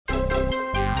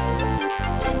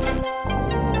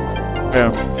A.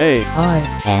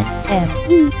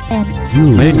 I-N-M-E-N-U.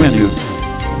 Main menu.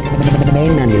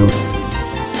 Main menu.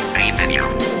 Main menu.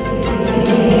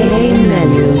 Main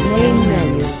menu. Main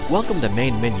menu. Welcome to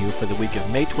Main Menu for the week of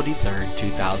May 23rd,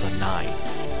 2009.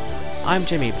 I'm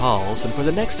Jamie Pauls, and for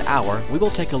the next hour, we will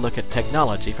take a look at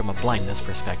technology from a blindness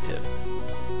perspective.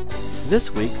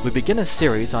 This week, we begin a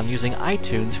series on using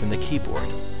iTunes from the keyboard.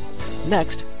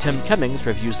 Next, Tim Cummings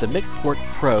reviews the MicPort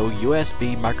Pro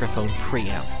USB microphone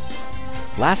preamp.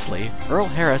 Lastly, Earl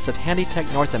Harris of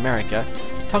Handytech North America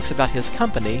talks about his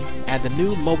company and the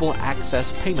new mobile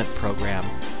access payment program,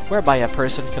 whereby a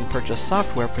person can purchase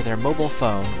software for their mobile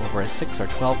phone over a 6 or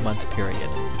 12-month period.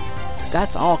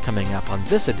 That's all coming up on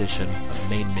this edition of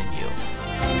Main Menu.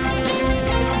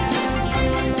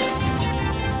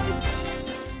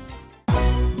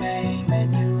 Main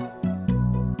menu.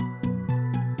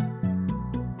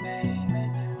 Main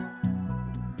menu.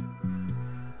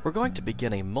 We're going to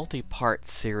begin a multi-part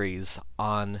series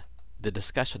on the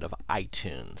discussion of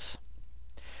iTunes.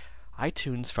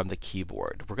 iTunes from the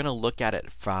keyboard. We're going to look at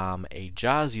it from a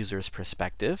JAWS user's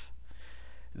perspective.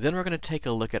 Then we're going to take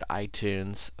a look at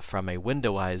iTunes from a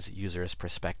Windowise user's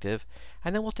perspective.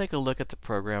 And then we'll take a look at the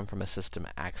program from a system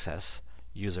access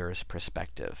user's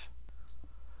perspective.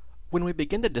 When we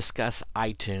begin to discuss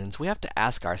iTunes, we have to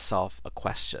ask ourselves a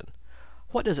question.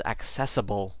 What does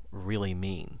accessible really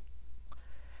mean?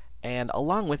 And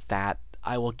along with that,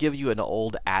 I will give you an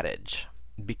old adage.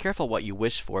 Be careful what you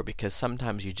wish for, because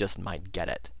sometimes you just might get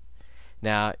it.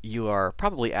 Now, you are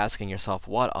probably asking yourself,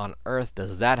 what on earth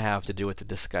does that have to do with the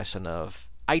discussion of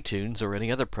iTunes or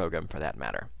any other program for that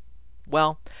matter?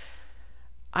 Well,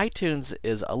 iTunes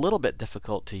is a little bit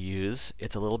difficult to use.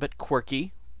 It's a little bit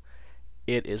quirky.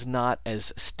 It is not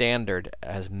as standard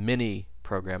as many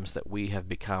programs that we have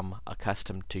become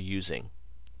accustomed to using.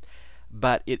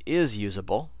 But it is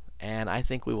usable, and I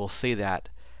think we will see that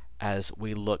as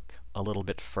we look a little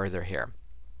bit further here.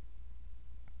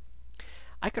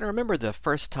 I can remember the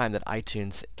first time that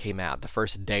iTunes came out, the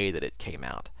first day that it came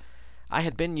out. I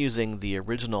had been using the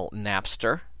original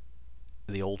Napster,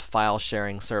 the old file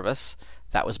sharing service.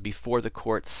 That was before the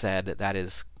court said that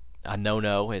is a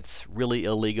no-no, it's really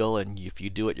illegal, and if you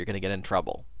do it, you're going to get in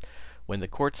trouble. When the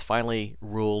courts finally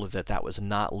ruled that that was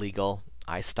not legal,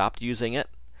 I stopped using it,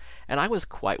 and I was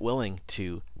quite willing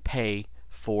to pay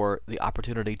for the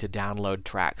opportunity to download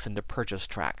tracks and to purchase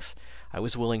tracks. I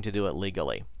was willing to do it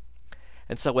legally.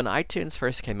 And so when iTunes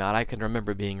first came out, I can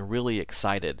remember being really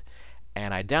excited,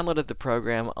 and I downloaded the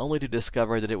program only to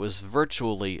discover that it was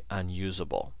virtually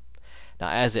unusable. Now,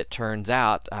 as it turns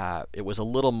out, it was a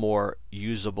little more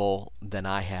usable than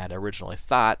I had originally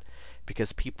thought,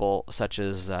 because people such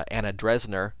as Anna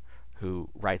Dresner, who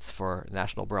writes for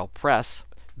National Braille Press,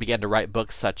 began to write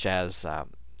books such as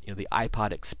the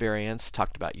iPod Experience,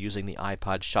 talked about using the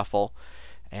iPod Shuffle,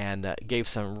 and gave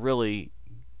some really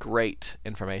great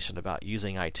information about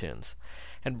using iTunes.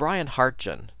 And Brian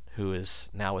Hartgen, who is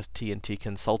now with TNT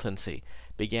Consultancy,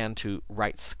 began to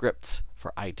write scripts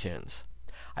for iTunes.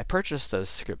 I purchased those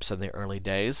scripts in the early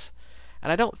days,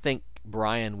 and I don't think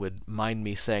Brian would mind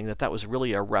me saying that that was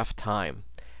really a rough time.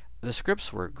 The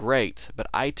scripts were great,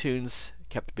 but iTunes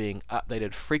kept being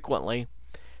updated frequently,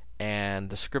 and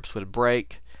the scripts would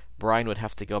break. Brian would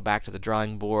have to go back to the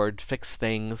drawing board, fix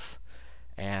things,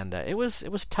 and it was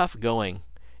tough going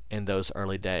in those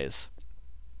early days.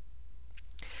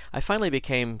 I finally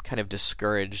became kind of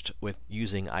discouraged with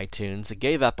using iTunes. I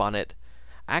gave up on it.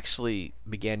 I actually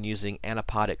began using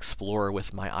Anapod Explorer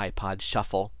with my iPod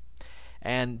Shuffle,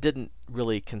 and didn't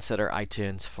really consider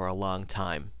iTunes for a long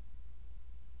time.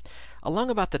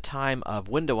 Along about the time of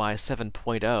Windowise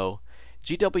 7.0,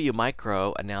 GW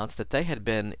Micro announced that they had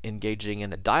been engaging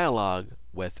in a dialogue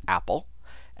with Apple,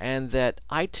 and that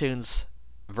iTunes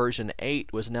version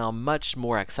 8 was now much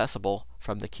more accessible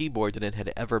from the keyboard than it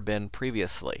had ever been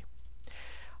previously.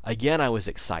 Again, I was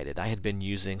excited. I had been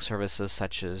using services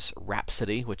such as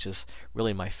Rhapsody, which is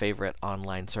really my favorite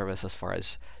online service as far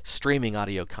as streaming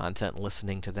audio content,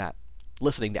 listening to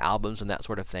albums and that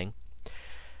sort of thing.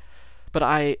 But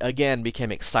I, again,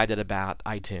 became excited about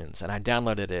iTunes, and I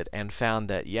downloaded it and found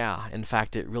that, yeah, in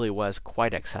fact, it really was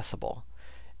quite accessible.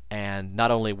 And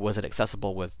not only was it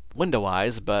accessible with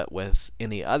Windowise, but with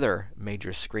any other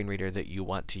major screen reader that you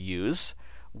want to use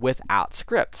without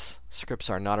scripts. Scripts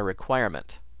are not a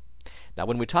requirement. Now,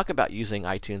 when we talk about using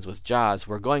iTunes with JAWS,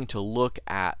 we're going to look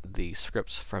at the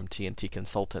scripts from TNT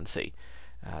Consultancy.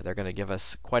 They're going to give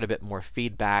us quite a bit more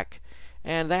feedback,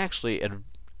 and they actually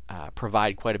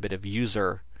provide quite a bit of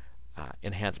user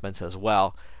enhancements as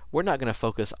well. We're not going to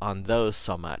focus on those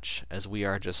so much, as we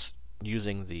are just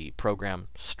using the program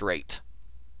straight.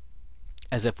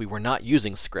 as if we were not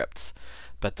using scripts.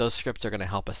 But those scripts are going to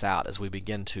help us out as we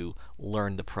begin to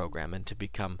learn the program and to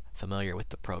become familiar with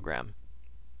the program.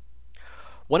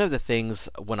 One of the things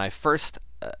when I first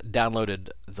downloaded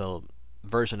the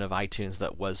version of iTunes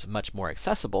that was much more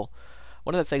accessible,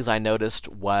 one of the things I noticed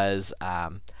was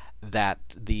that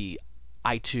the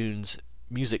iTunes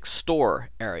Music Store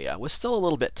area was still a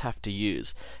little bit tough to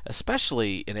use,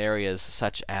 especially in areas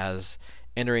such as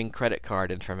entering credit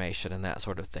card information and that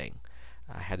sort of thing.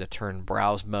 I had to turn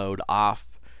browse mode off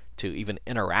to even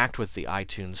interact with the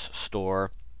iTunes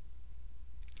Store.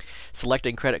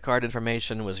 Selecting credit card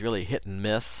information was really hit and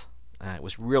miss. It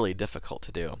was really difficult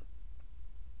to do.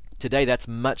 Today, that's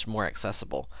much more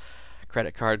accessible.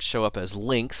 Credit cards show up as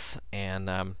links,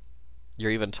 and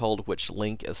you're even told which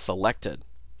link is selected.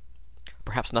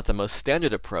 Perhaps not the most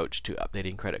standard approach to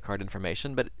updating credit card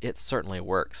information, but it certainly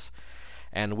works.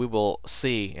 And we will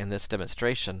see in this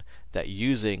demonstration that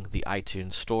using the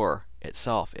iTunes Store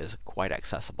itself is quite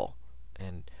accessible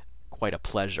and quite a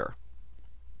pleasure.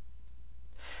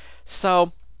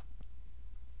 So,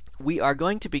 we are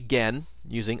going to begin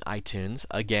using iTunes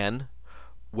again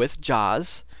with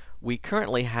JAWS. We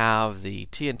currently have the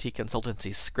TNT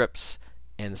Consultancy scripts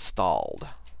installed.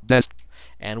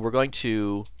 And we're going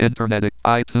to Internet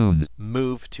iTunes.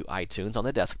 move to iTunes on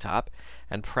the desktop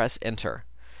and press enter.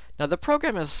 Now the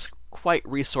program is quite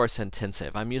resource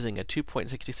intensive. I'm using a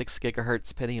 2.66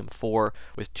 gigahertz Pentium 4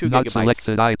 with 2 Not gigabytes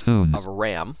selected iTunes. of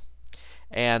RAM,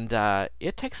 and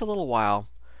it takes a little while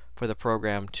for the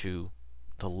program to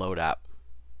load up.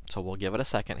 So we'll give it a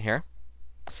second here.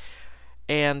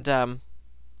 And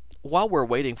while we're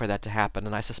waiting for that to happen,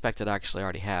 and I suspect it actually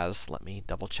already has, let me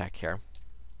double check here.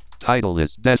 Title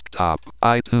is Desktop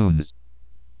iTunes.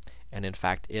 And in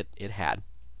fact, it had.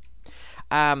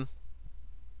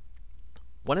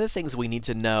 One of the things we need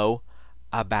to know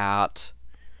about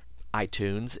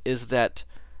iTunes is that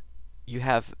you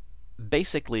have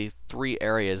basically 3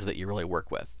 areas that you really work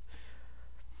with.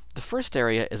 The first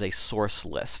area is a source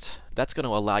list. That's going to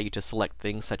allow you to select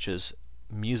things such as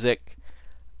music,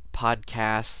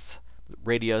 podcasts,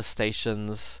 radio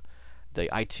stations, the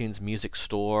iTunes Music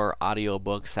Store,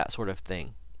 audiobooks, that sort of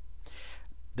thing.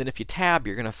 Then if you tab,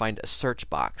 you're going to find a search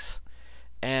box.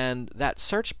 And that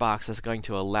search box is going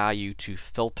to allow you to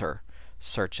filter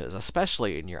searches,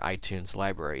 especially in your iTunes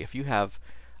library. If you have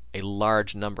a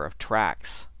large number of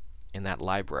tracks in that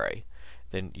library,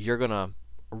 then you're going to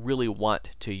really want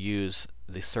to use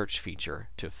the search feature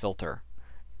to filter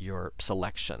your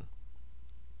selection.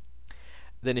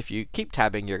 Then if you keep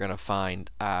tabbing, you're going to find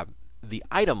the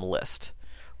item list,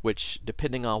 which,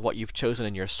 depending on what you've chosen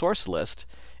in your source list,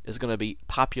 is going to be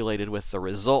populated with the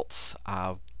results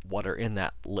of what are in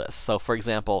that list. So, for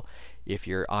example, if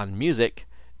you're on music,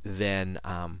 then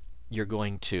you're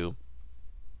going to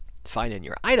find in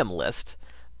your item list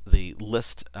the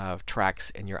list of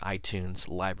tracks in your iTunes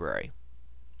library.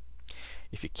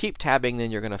 If you keep tabbing,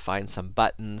 then you're going to find some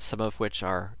buttons, some of which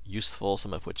are useful,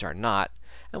 some of which are not,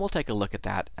 and we'll take a look at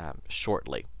that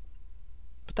shortly.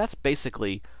 But that's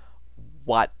basically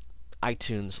what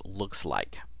iTunes looks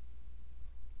like.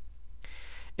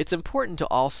 It's important to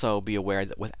also be aware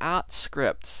that without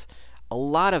scripts, a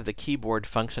lot of the keyboard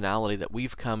functionality that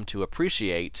we've come to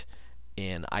appreciate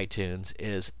in iTunes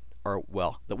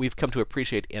that we've come to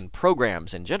appreciate in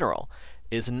programs in general,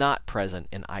 is not present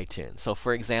in iTunes. So,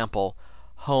 for example,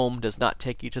 Home does not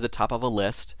take you to the top of a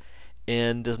list,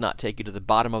 End does not take you to the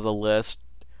bottom of the list,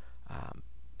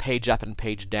 Page up and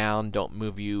page down don't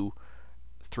move you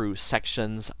through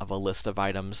sections of a list of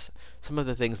items, some of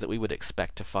the things that we would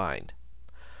expect to find.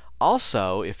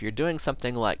 Also, if you're doing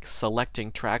something like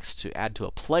selecting tracks to add to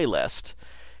a playlist,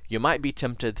 you might be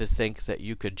tempted to think that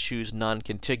you could choose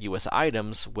non-contiguous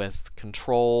items with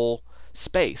Control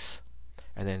space,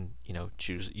 and then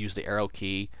use the arrow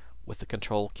key with the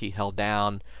Control key held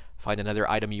down, find another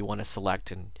item you want to select,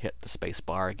 and hit the space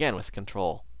bar again with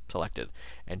Control selected,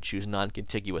 and choose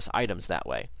non-contiguous items that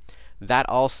way. That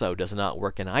also does not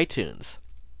work in iTunes,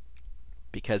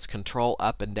 because Control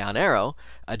up and down arrow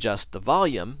adjust the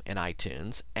volume in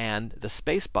iTunes, and the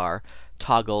space bar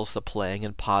toggles the playing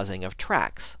and pausing of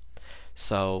tracks.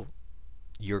 So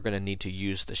you're going to need to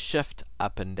use the Shift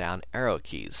up and down arrow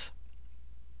keys.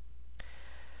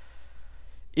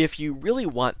 If you really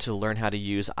want to learn how to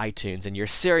use iTunes and you're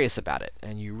serious about it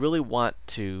and you really want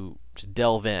to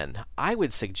delve in, I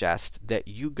would suggest that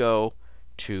you go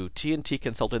to TNT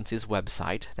Consultancy's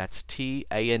website, that's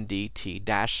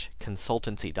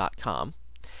TANDT-consultancy.com,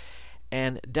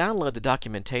 and download the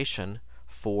documentation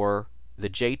for the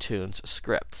JTunes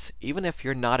scripts. Even if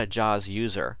you're not a JAWS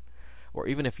user, or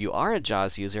even if you are a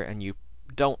JAWS user and you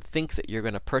don't think that you're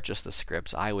going to purchase the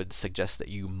scripts, I would suggest that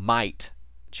you might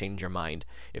change your mind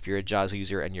if you're a JAWS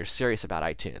user and you're serious about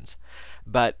iTunes.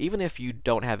 But even if you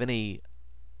don't have any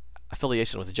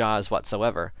affiliation with JAWS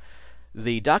whatsoever,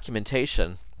 the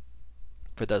documentation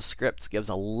for those scripts gives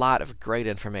a lot of great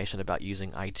information about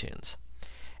using iTunes.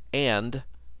 And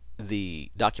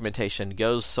the documentation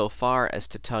goes so far as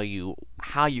to tell you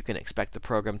how you can expect the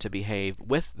program to behave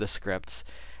with the scripts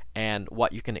and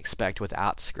what you can expect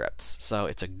without scripts. So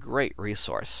it's a great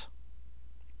resource.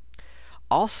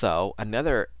 Also,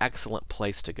 another excellent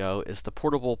place to go is the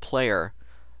Portable Player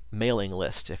mailing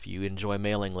list, if you enjoy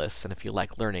mailing lists and if you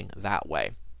like learning that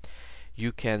way.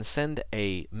 You can send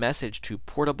a message to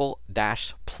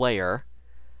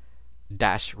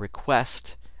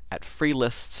portable-player-request at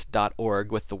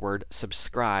freelists.org with the word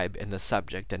subscribe in the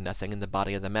subject and nothing in the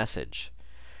body of the message.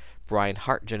 Brian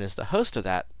Hartgen is the host of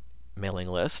that mailing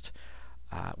list.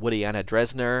 Woody Anna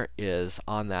Dresner is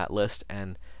on that list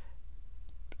and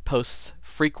posts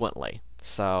frequently.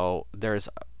 So there's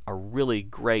a really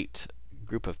great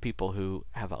group of people who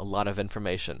have a lot of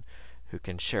information, who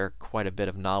can share quite a bit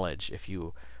of knowledge if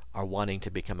you are wanting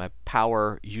to become a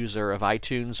power user of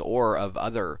iTunes or of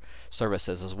other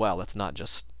services as well. That's not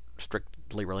just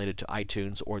strictly related to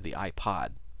iTunes or the iPod,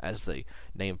 as the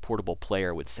name Portable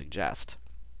Player would suggest.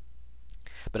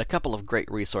 But a couple of great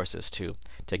resources to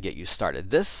get you started.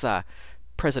 This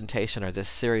presentation, or this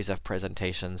series of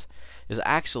presentations, is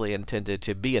actually intended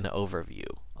to be an overview,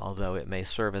 although it may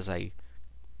serve as a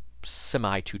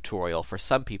semi-tutorial for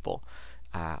some people.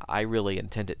 I really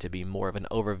intend it to be more of an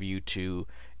overview to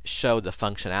show the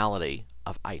functionality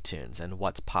of iTunes and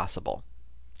what's possible.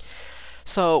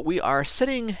 So we are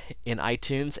sitting in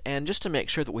iTunes, and just to make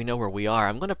sure that we know where we are,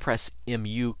 I'm going to press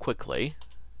MU quickly.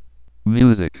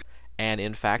 Music. And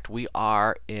in fact, we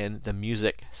are in the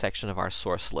music section of our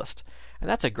source list. And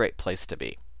that's a great place to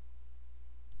be.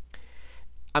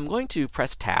 I'm going to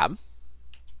press Tab.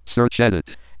 Search Edit.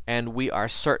 And we are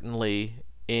certainly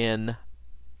in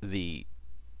the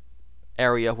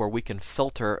area where we can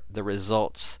filter the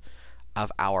results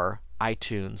of our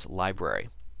iTunes library.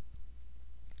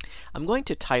 I'm going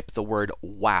to type the word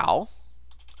WOW,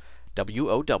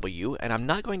 W-O-W, and I'm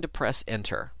not going to press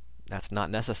Enter. That's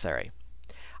not necessary.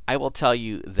 I will tell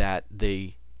you that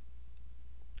the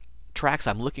tracks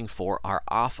I'm looking for are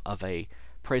off of a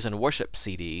Praise and Worship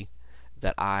CD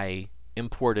that I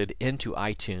imported into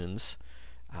iTunes,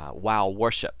 WOW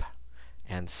Worship.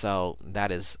 And so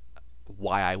that is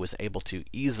why I was able to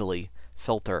easily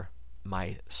filter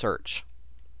my search.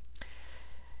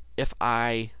 If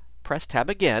I press Tab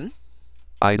again,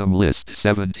 Item list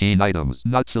 17 items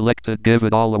not selected. Give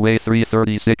it all away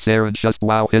 336. Aaron Just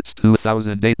Wow Hits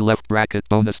 2008 left bracket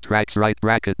bonus tracks right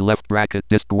bracket left bracket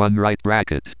disc 1 right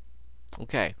bracket.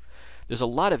 Okay, there's a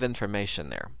lot of information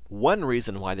there. One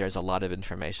reason why there's a lot of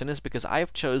information is because I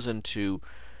have chosen to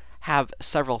have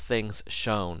several things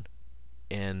shown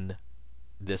in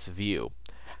this view.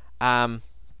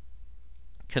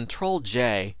 Control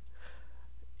J,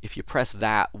 if you press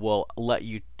that, will let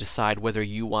you decide whether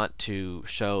you want to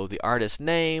show the artist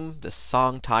name, the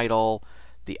song title,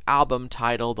 the album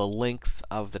title, the length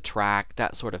of the track,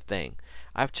 that sort of thing.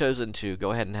 I've chosen to go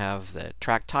ahead and have the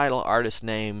track title, artist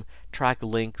name, track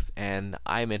length, and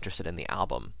I'm interested in the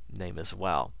album name as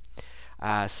well.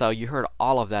 So you heard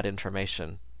all of that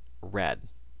information read.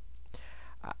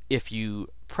 If you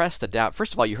press the down,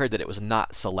 first of all, you heard that it was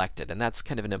not selected, and that's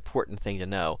kind of an important thing to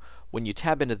know. When you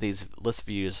tab into these list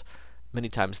views, many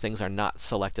times things are not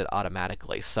selected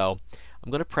automatically. So I'm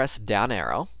going to press down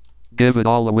arrow. Give it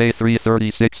all away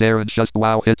 336. Aaron Just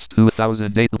Wow Hits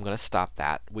 2008. I'm going to stop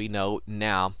that. We know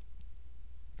now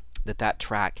that that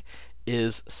track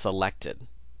is selected.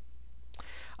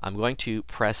 I'm going to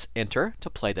press Enter to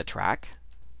play the track.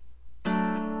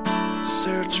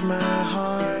 Search my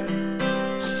heart.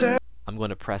 I'm going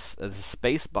to press the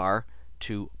space bar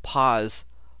to pause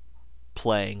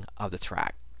playing of the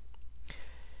track.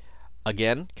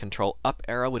 Again, Control up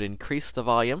arrow would increase the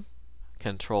volume.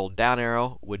 Control down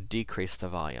arrow would decrease the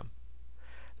volume.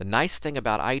 The nice thing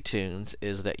about iTunes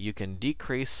is that you can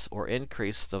decrease or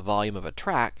increase the volume of a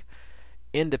track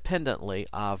independently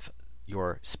of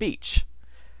your speech.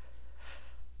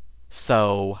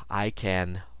 So I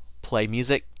can play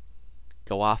music,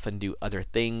 go off and do other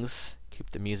things,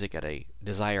 keep the music at a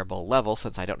desirable level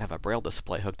since I don't have a braille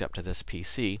display hooked up to this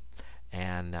PC,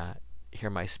 and hear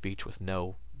my speech with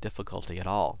no difficulty at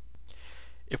all.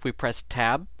 If we press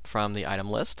Tab from the item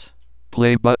list,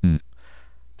 Play button.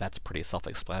 That's pretty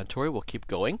self-explanatory. We'll keep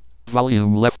going.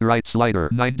 Volume left right slider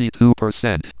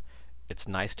 92%. It's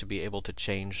nice to be able to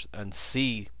change and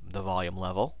see the volume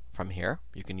level from here.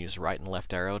 You can use right and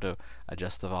left arrow to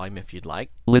adjust the volume if you'd like.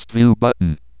 List view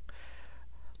button.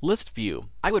 List view.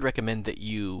 I would recommend that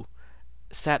you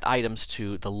set items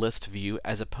to the list view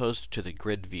as opposed to the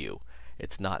grid view.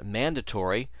 It's not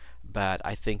mandatory, but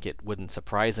I think it wouldn't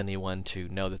surprise anyone to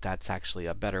know that that's actually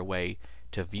a better way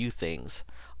to view things.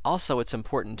 Also, it's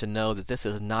important to know that this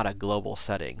is not a global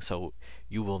setting, so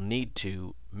you will need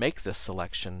to make this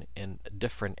selection in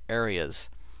different areas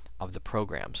of the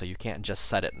program, so you can't just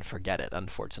set it and forget it,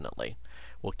 unfortunately.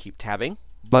 We'll keep tabbing.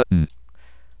 Button.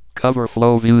 Cover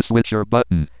flow view switcher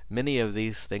button. Many of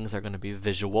these things are going to be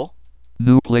visual.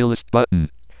 New playlist button.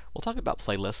 We'll talk about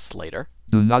playlists later.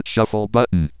 Do not shuffle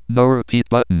button. No repeat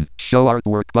button. Show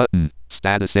artwork button.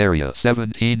 Status area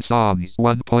 17 songs,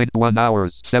 1.1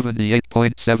 hours,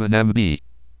 78.7 MB.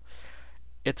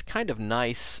 It's kind of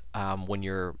nice when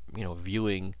you're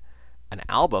viewing an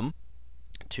album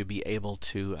to be able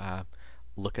to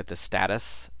look at the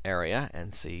status area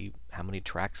and see how many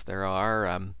tracks there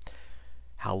are,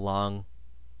 how long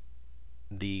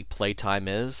the playtime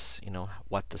is,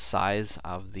 what the size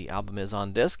of the album is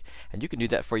on disc, and you can do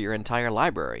that for your entire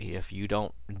library. If you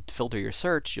don't filter your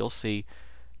search, you'll see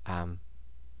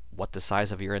what the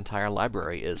size of your entire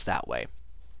library is that way.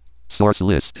 Source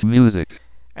list, music.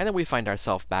 And then we find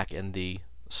ourselves back in the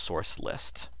source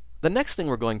list. The next thing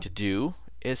we're going to do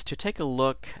is to take a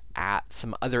look at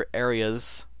some other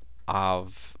areas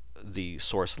of the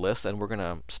source list, and we're going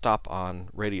to stop on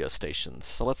radio stations.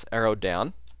 So let's arrow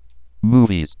down.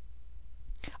 Movies.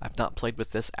 I've not played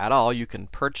with this at all. You can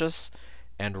purchase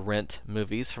and rent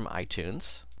movies from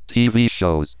iTunes. TV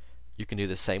shows. You can do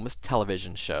the same with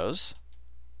television shows.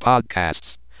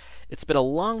 Podcasts. It's been a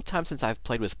long time since I've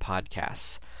played with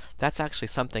podcasts. That's actually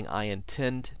something I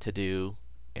intend to do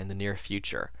in the near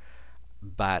future.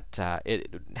 But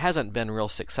it hasn't been real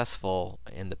successful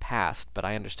in the past, but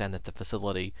I understand that the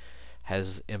facility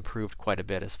has improved quite a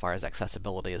bit as far as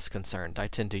accessibility is concerned. I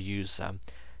tend to use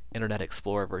Internet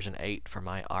Explorer version 8 for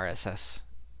my RSS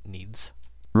needs.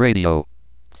 Radio.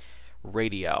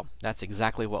 Radio. That's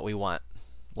exactly what we want.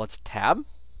 Let's tab.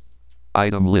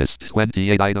 Item list,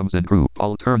 28 items in group,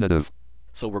 alternative.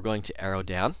 So we're going to arrow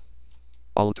down.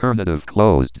 Alternative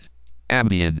closed.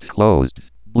 Ambient closed.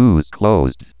 Blues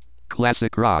closed.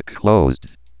 Classic rock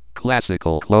closed.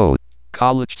 Classical closed.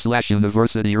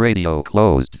 College/university radio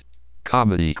closed.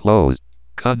 Comedy closed.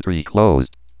 Country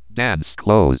closed. Dance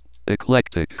closed.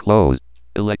 Eclectic closed.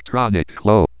 Electronic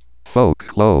closed. Folk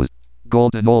closed.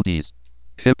 Golden oldies.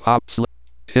 Hip hop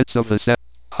hits of the set.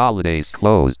 Holidays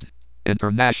closed.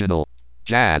 International.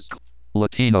 Jazz.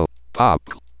 Latino. Pop.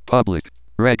 Public.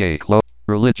 Reggae closed.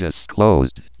 Religious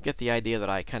closed. Get the idea that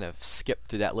I kind of skipped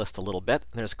through that list a little bit.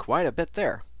 There's quite a bit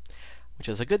there, which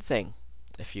is a good thing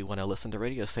if you want to listen to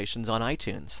radio stations on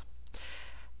iTunes.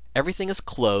 Everything is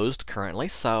closed currently,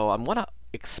 so I'm going to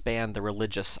expand the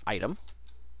religious item.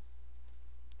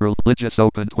 Religious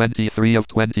open 23 of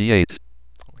 28.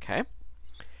 Okay.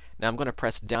 Now I'm going to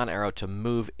press down arrow to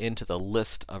move into the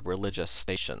list of religious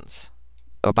stations.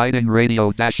 Abiding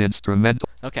radio-instrumental.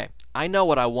 Okay, I know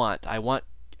what I want. I want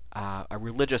a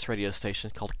religious radio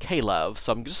station called K-Love,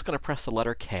 so I'm just going to press the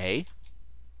letter K.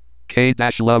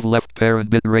 K-Love left parent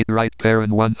bitrate right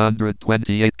parent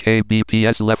 128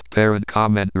 kbps left parent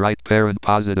comment right parent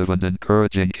positive and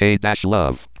encouraging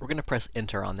K-Love. We're going to press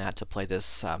enter on that to play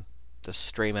this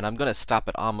stream, and I'm going to stop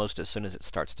it almost as soon as it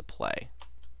starts to play.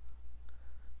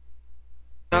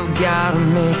 I've gotta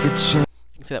make a change.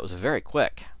 You can see that was very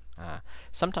quick.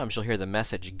 Sometimes you'll hear the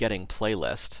message getting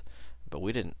playlist, but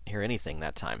we didn't hear anything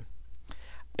that time.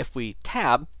 If we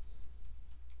tab,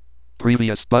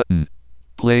 previous button,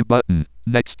 play button,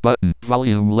 next button,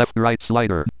 volume left right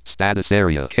slider, status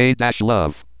area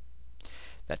K-Love.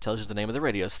 That tells you the name of the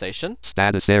radio station.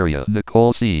 Status area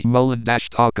Nicole C. Mullen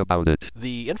talk about it.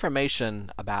 The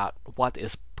information about what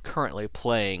is currently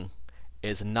playing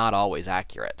is not always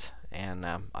accurate, and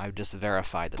I've just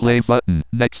verified that play that's button,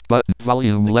 next button,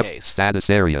 volume left, case. status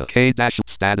area K-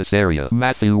 status area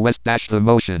Matthew West the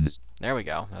motions. There we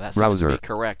go. Now that Browser. seems to be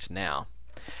correct now.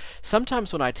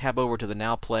 Sometimes when I tab over to the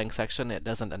now playing section, it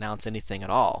doesn't announce anything at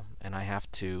all, and I have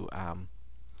to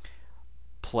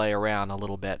play around a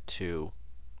little bit to,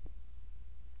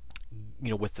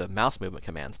 with the mouse movement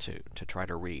commands to try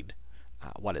to read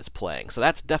what is playing. So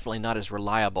that's definitely not as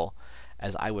reliable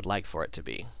as I would like for it to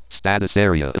be. Status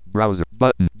area, browser,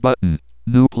 button,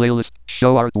 new playlist,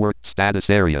 show artwork, status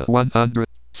area 100,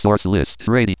 source list,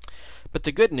 radio. But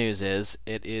the good news is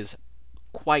it is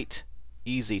quite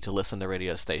easy to listen to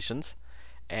radio stations,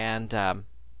 and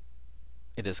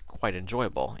it is quite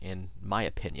enjoyable, in my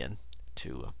opinion,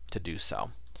 to do so.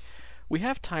 We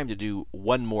have time to do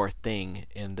one more thing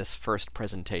in this first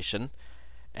presentation,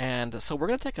 and so we're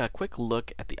going to take a quick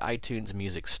look at the iTunes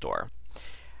Music Store.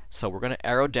 So we're going to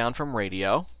arrow down from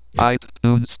radio.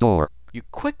 iTunes Store. You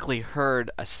quickly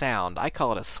heard a sound. I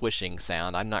call it a swishing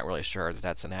sound. I'm not really sure that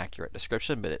that's an accurate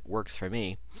description, but it works for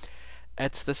me.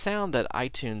 It's the sound that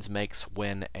iTunes makes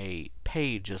when a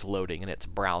page is loading in its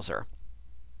browser.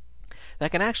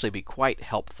 That can actually be quite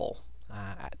helpful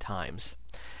at times.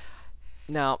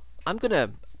 Now, I'm going to,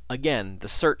 again, the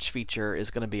search feature is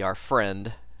going to be our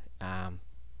friend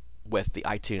with the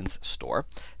iTunes Store.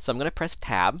 So I'm going to press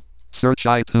Tab. Search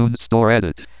iTunes Store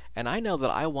Edit. And I know that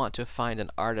I want to find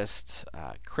an artist,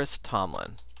 Chris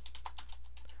Tomlin.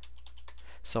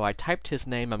 So I typed his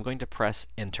name. I'm going to press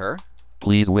Enter.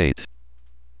 Please wait.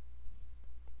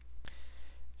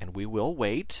 And we will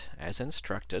wait as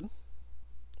instructed.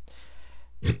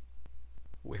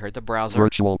 We heard the browser.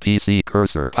 Virtual PC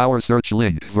cursor. Power search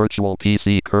link. Virtual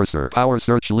PC cursor. Power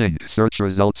search link. Search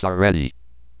results are ready.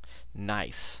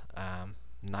 Nice.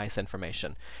 Nice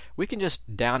information. We can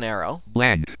just down arrow.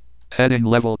 Blank. Heading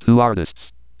level 2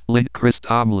 artists. Link Chris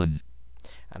Tomlin.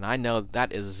 And I know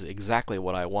that is exactly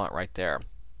what I want right there.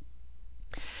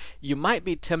 You might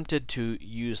be tempted to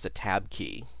use the Tab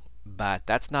key, but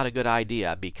that's not a good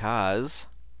idea because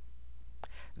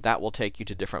that will take you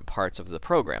to different parts of the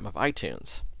program of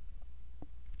iTunes.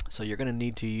 So you're going to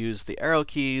need to use the arrow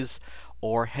keys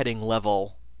or heading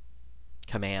level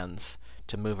commands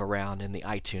to move around in the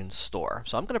iTunes Store.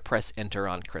 So I'm going to press Enter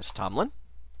on Chris Tomlin.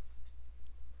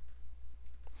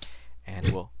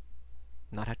 And we'll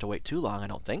not have to wait too long, I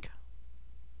don't think.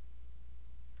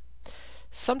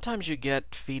 Sometimes you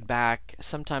get feedback.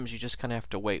 Sometimes you just kind of have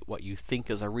to wait what you think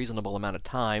is a reasonable amount of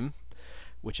time,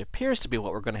 which appears to be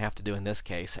what we're going to have to do in this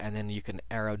case, and then you can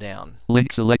arrow down.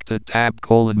 Link selected tab :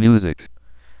 music.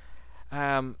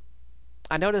 I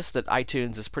noticed that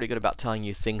iTunes is pretty good about telling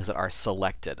you things that are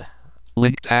selected.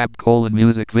 Link tab :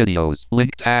 music videos.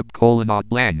 Link tab : odd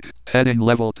blank. Heading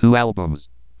level 2 albums.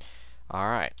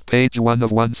 Alright. Page 1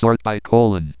 of 1 sort by :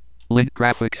 link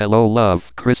graphic Hello Love,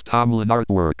 Chris Tomlin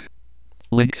artwork.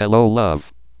 Link Hello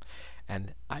Love.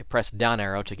 And I press down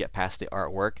arrow to get past the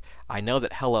artwork. I know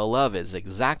that Hello Love is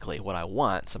exactly what I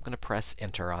want, so I'm going to press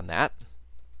Enter on that.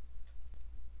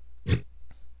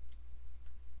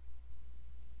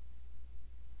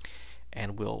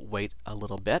 And we'll wait a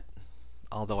little bit,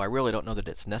 although I really don't know that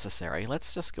it's necessary.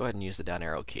 Let's just go ahead and use the down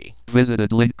arrow key.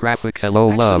 Visited link graphic Hello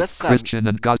Love, Christian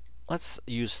and God. Let's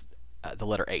use the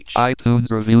letter H.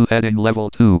 iTunes review heading level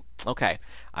 2. Okay,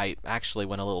 I actually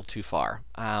went a little too far.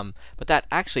 But that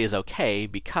actually is okay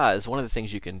because one of the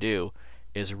things you can do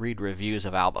is read reviews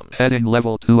of albums. Heading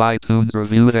level 2 iTunes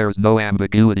review. There's no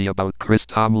ambiguity about Chris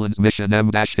Tomlin's mission.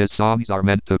 His songs are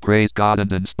meant to praise God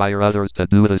and inspire others to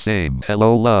do the same.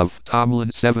 Hello Love,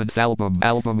 Tomlin's 7th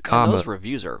album, comma. Those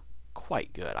reviews are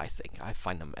quite good, I think. I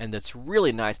find them. And it's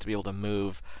really nice to be able to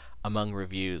move among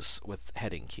reviews with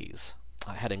heading keys.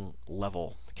 Heading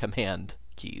level command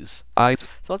keys. So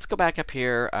let's go back up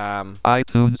here.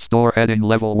 iTunes Store heading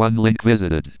level 1 link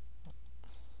visited.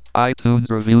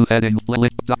 iTunes review heading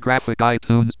link graphic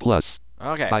iTunes Plus.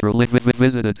 Okay.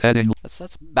 Visited heading.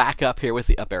 Let's back up here with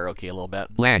the up arrow key a little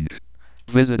bit. Blank.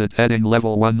 Visited heading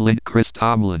level 1 link Chris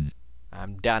Tomlin.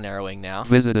 I'm down arrowing now.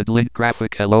 Visited link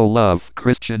graphic Hello Love,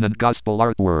 Christian and gospel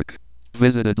artwork.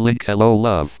 Visited link Hello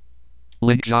Love.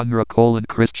 Link genre :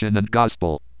 Christian and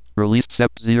gospel. Released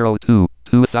Sept 02,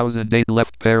 2008.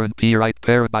 Left parent P right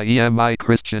parent by EMI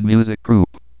Christian Music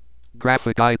Group.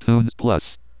 Graphic iTunes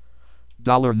Plus.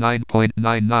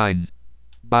 $9.99.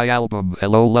 Buy album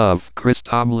Hello Love, Chris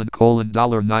Tomlin :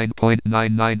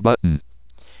 $9.99 button.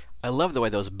 I love the way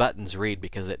those buttons read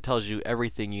because it tells you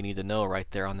everything you need to know right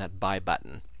there on that buy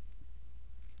button.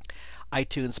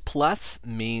 iTunes Plus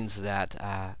means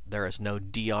that there is no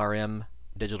DRM,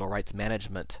 digital rights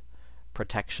management,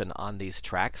 protection on these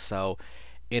tracks, so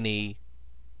any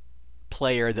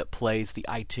player that plays the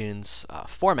iTunes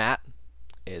format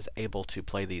is able to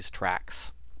play these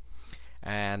tracks.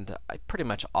 And pretty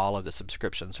much all of the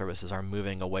subscription services are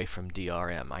moving away from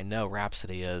DRM. I know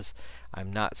Rhapsody is.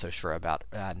 I'm not so sure about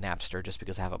Napster just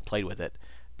because I haven't played with it,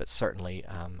 but certainly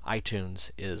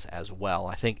iTunes is as well.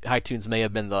 I think iTunes may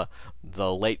have been the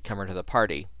latecomer to the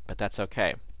party, but that's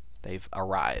okay. They've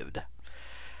arrived.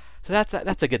 So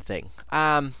that's a good thing.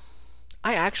 I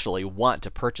actually want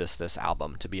to purchase this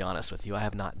album, to be honest with you. I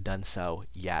have not done so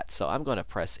yet, so I'm going to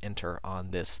press Enter on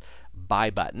this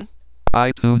buy button.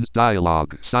 iTunes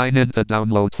dialog. Sign in to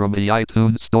download from the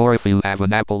iTunes Store. If you have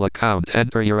an Apple account,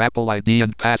 enter your Apple ID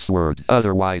and password.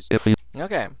 Otherwise, if you...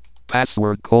 Okay.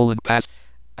 Password : pass...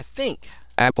 I think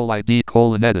Apple ID :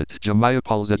 edit. Jemiah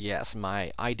Pauls. Yes,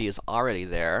 my ID is already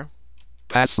there.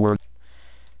 Password.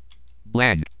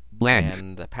 Blank.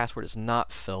 And the password is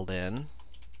not filled in.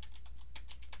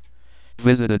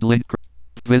 Visited link.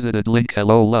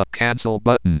 Hello love. Cancel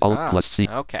button. Alt+C.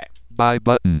 Okay. Buy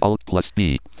button.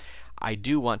 Alt+B. I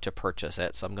do want to purchase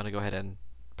it, so I'm going to go ahead and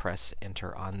press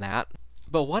enter on that.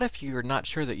 But what if you're not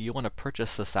sure that you want to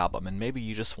purchase this album, and maybe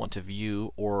you just want to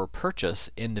view or purchase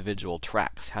individual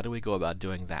tracks? How do we go about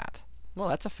doing that? Well,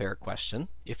 that's a fair question.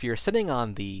 If you're sitting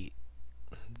on the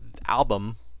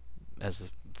album, as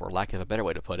for lack of a better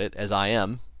way to put it, as I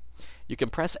am, you can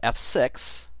press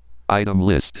F6. Item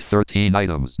list, 13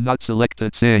 items, not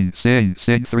selected, sing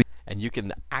 3. And you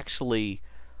can actually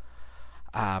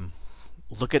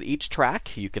look at each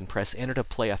track. You can press enter to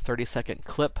play a 30-second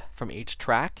clip from each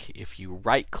track. If you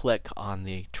right-click on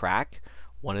the track,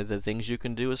 one of the things you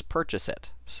can do is purchase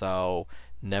it. So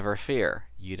never fear.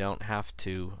 You don't have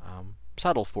to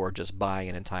settle for just buying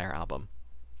an entire album.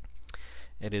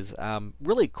 It is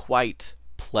really quite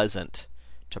pleasant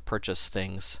to purchase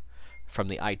things from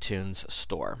the iTunes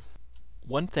store.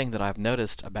 One thing that I've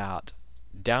noticed about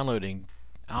downloading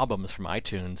albums from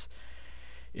iTunes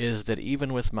is that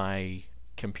even with my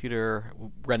computer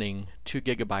running 2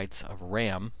 gigabytes of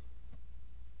RAM,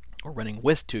 or running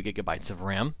with 2 gigabytes of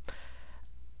RAM,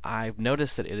 I've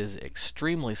noticed that it is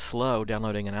extremely slow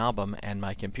downloading an album, and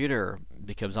my computer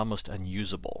becomes almost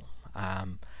unusable.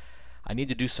 I need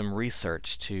to do some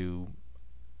research to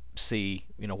see,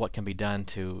 what can be done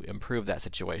to improve that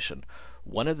situation.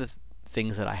 One of the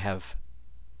things that I have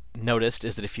noticed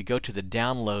is that if you go to the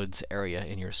downloads area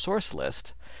in your source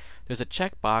list, there's a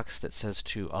checkbox that says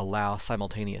to allow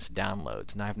simultaneous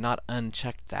downloads. Now, I've not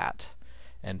unchecked that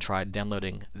and tried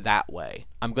downloading that way.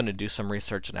 I'm going to do some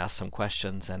research and ask some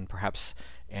questions, and perhaps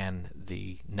in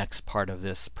the next part of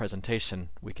this presentation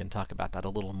we can talk about that a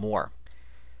little more.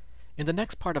 In the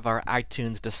next part of our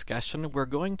iTunes discussion, we're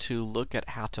going to look at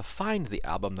how to find the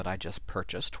album that I just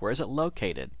purchased. Where is it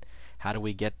located? How do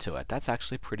we get to it? That's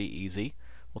actually pretty easy.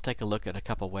 We'll take a look at a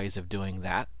couple ways of doing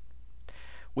that.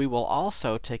 We will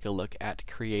also take a look at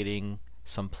creating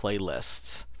some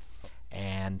playlists,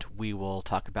 and we will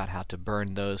talk about how to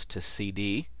burn those to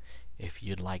CD if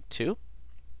you'd like to.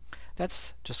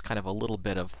 That's just kind of a little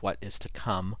bit of what is to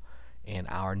come in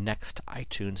our next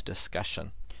iTunes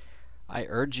discussion. I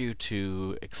urge you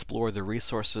to explore the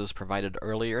resources provided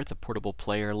earlier, the portable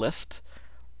player list,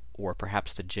 or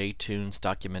perhaps the JTunes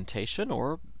documentation,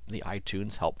 or the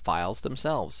iTunes help files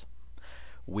themselves.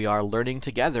 We are learning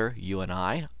together, you and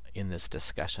I, in this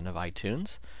discussion of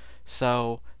iTunes.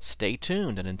 So stay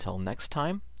tuned, and until next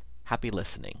time, happy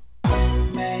listening.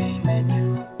 Main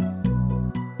menu.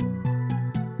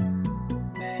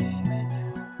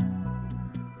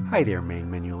 Hi there, Main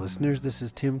Menu listeners. This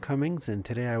is Tim Cummings, and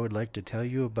today I would like to tell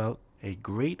you about a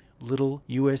great little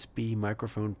USB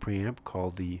microphone preamp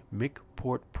called the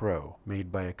MicPort Pro,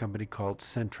 made by a company called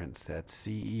Centrance. That's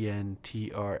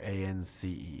CENTRANCE.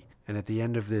 And at the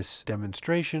end of this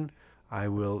demonstration, I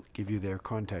will give you their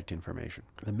contact information.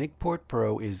 The MicPort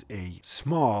Pro is a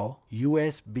small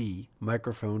USB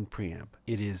microphone preamp.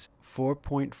 It is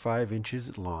 4.5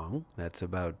 inches long. That's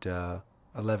about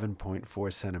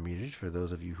 11.4 centimeters for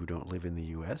those of you who don't live in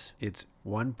the US. It's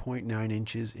 1.9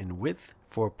 inches in width,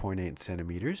 4.8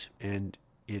 centimeters, and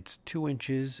it's 2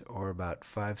 inches or about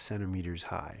 5 centimeters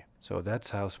high. So that's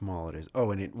how small it is.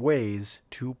 Oh, and it weighs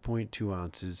 2.2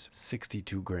 ounces,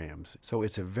 62 grams. So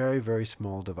it's a very, very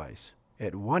small device.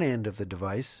 At one end of the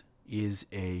device is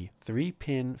a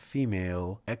 3-pin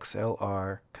female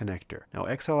XLR connector. Now,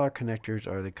 XLR connectors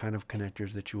are the kind of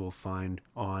connectors that you will find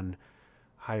on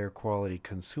higher quality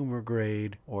consumer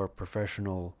grade or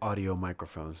professional audio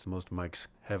microphones. Most mics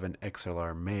have an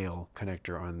XLR male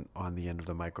connector on the end of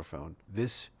the microphone.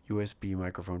 This USB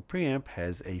microphone preamp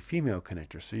has a female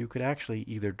connector, so you could actually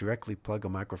either directly plug a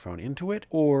microphone into it,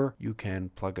 or you can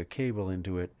plug a cable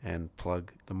into it and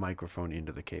plug the microphone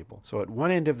into the cable. So at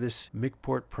one end of this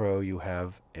MicPort Pro you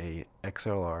have a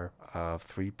XLR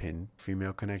 3-pin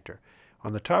female connector.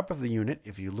 On the top of the unit,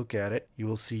 if you look at it, you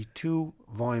will see 2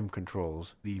 volume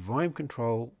controls. The volume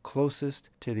control closest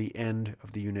to the end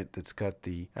of the unit that's got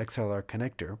the XLR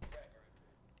connector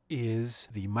is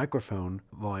the microphone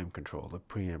volume control, the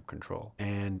preamp control.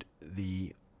 And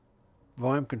the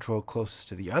volume control closest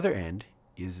to the other end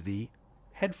is the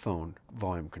headphone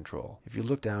volume control. If you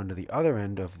look down to the other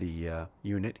end of the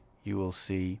unit, you will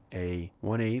see a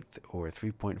 1/8 or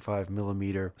 3.5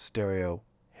 millimeter stereo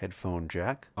headphone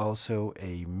jack, also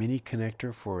a mini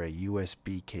connector for a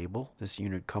USB cable. This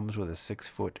unit comes with a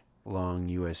 6-foot long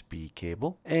USB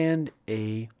cable, and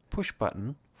a push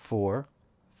button for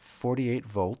 48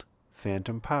 volt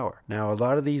phantom power. Now, a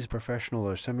lot of these professional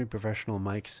or semi-professional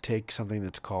mics take something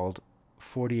that's called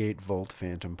 48 volt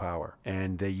phantom power,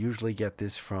 and they usually get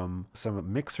this from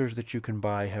some mixers that you can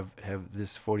buy have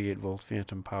this 48 volt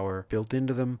phantom power built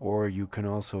into them, or you can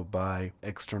also buy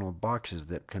external boxes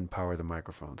that can power the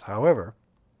microphones. However,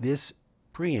 this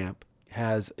preamp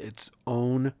has its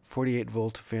own 48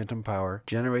 volt phantom power,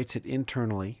 generates it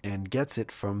internally, and gets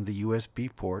it from the USB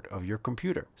port of your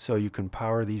computer. So you can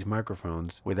power these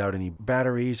microphones without any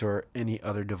batteries or any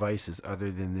other devices other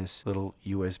than this little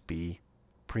USB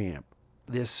preamp.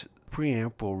 This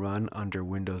preamp will run under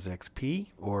Windows XP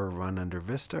or run under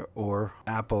Vista or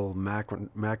Apple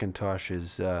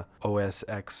Macintosh's OS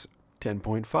X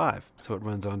 10.5. So it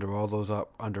runs under all those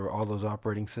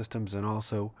operating systems, and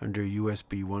also under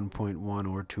USB 1.1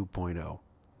 or 2.0.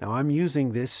 Now I'm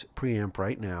using this preamp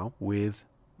right now with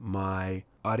my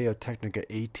Audio-Technica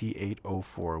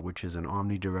AT804, which is an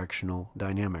omnidirectional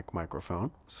dynamic microphone.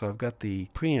 So I've got the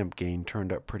preamp gain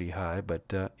turned up pretty high, but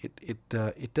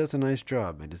it does a nice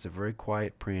job. It is a very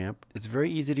quiet preamp. It's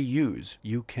very easy to use.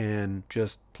 You can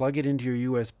just plug it into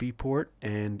your USB port,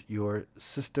 and your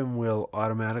system will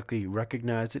automatically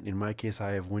recognize it. In my case,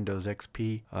 I have Windows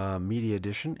XP Media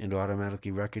Edition, and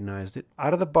automatically recognized it.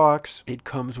 Out of the box, it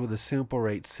comes with a sample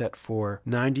rate set for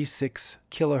 96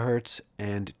 kilohertz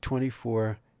and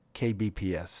 24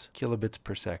 kbps, kilobits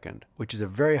per second, which is a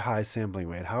very high sampling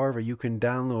rate. However, you can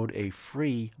download a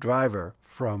free driver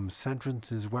from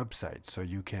Centrance's website, so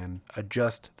you can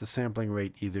adjust the sampling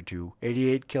rate either to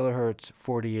 88 kilohertz,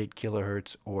 48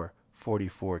 kilohertz, or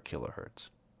 44 kilohertz.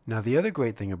 Now, the other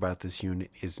great thing about this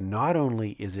unit is not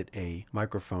only is it a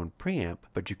microphone preamp,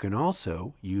 but you can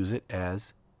also use it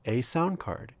as a sound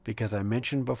card, because I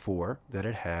mentioned before that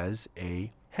it has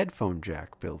a headphone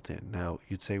jack built in. Now,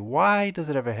 you'd say, why does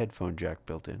it have a headphone jack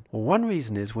built in? Well, one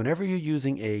reason is whenever you're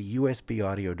using a USB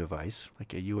audio device,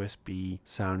 like a USB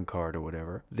sound card or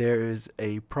whatever, there is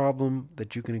a problem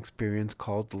that you can experience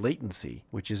called latency,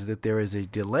 which is that there is a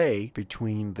delay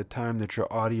between the time that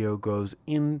your audio goes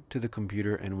into the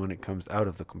computer and when it comes out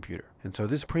of the computer. And so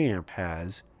this preamp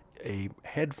has a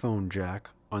headphone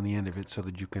jack on the end of it so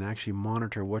that you can actually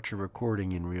monitor what you're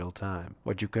recording in real time.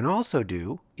 What you can also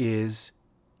do is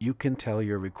you can tell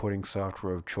your recording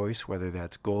software of choice, whether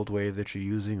that's Goldwave that you're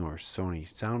using or Sony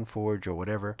SoundForge or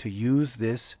whatever, to use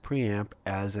this preamp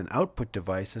as an output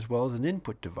device as well as an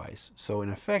input device. So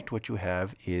in effect, what you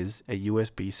have is a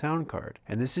USB sound card.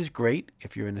 And this is great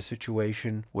if you're in a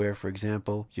situation where, for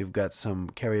example, you've got some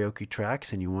karaoke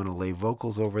tracks and you want to lay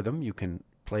vocals over them. You can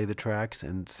play the tracks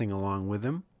and sing along with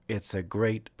them. It's a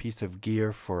great piece of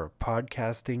gear for a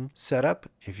podcasting setup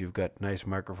if you've got nice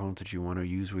microphones that you want to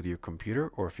use with your computer,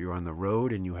 or if you're on the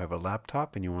road and you have a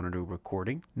laptop and you want to do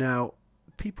recording. Now,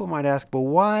 people might ask, well,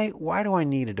 why do I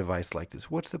need a device like this?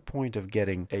 What's the point of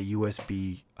getting a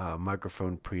USB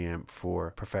microphone preamp for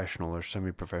professional or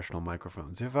semi-professional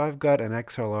microphones? If I've got an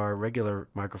XLR regular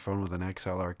microphone with an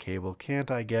XLR cable, can't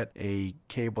I get a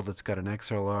cable that's got an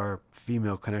XLR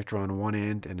female connector on one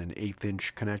end and an 1/8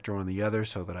 inch connector on the other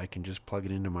so that I can just plug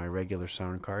it into my regular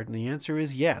sound card? And the answer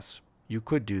is yes. You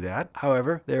could do that.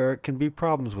 However, there can be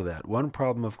problems with that. One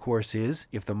problem, of course, is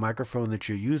if the microphone that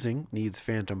you're using needs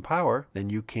phantom power, then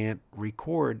you can't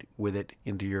record with it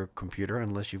into your computer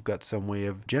unless you've got some way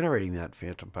of generating that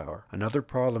phantom power. Another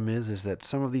problem is that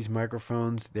some of these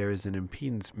microphones, there is an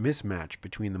impedance mismatch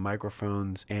between the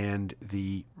microphones and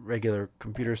the regular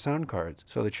computer sound cards,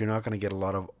 so that you're not going to get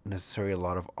necessarily a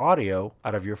lot of audio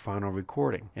out of your final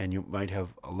recording, and you might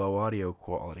have a low audio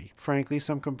quality. Frankly,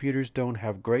 some computers don't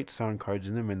have great sound cards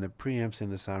in them, and the preamps in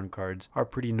the sound cards are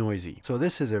pretty noisy. So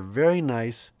this is a very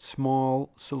nice small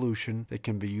solution that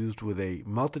can be used with a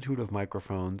multitude of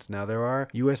microphones. Now, there are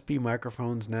USB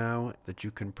microphones now that you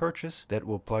can purchase that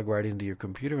will plug right into your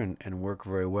computer and work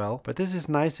very well, but this is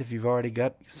nice if you've already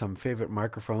got some favorite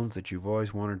microphones that you've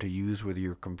always wanted to use with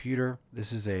your computer.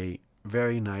 This is a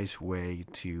very nice way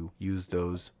to use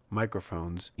those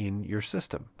microphones in your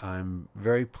system. I'm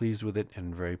very pleased with it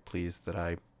and very pleased that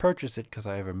I purchased it, because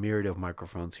I have a myriad of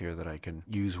microphones here that I can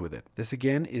use with it. This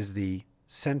again is the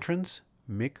Centrance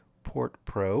MicPort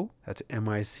Pro. That's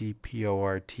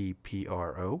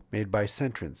MicPortPro, made by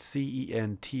Centrance,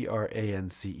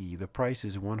 Centrance. The price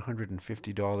is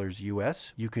 $150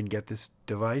 US. You can get this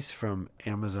device from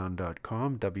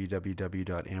Amazon.com,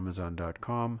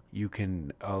 www.amazon.com. You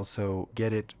can also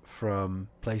get it from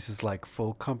places like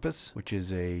Full Compass, which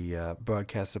is a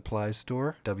broadcast supplies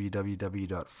store,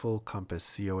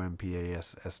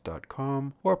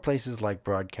 www.fullcompass.com, or places like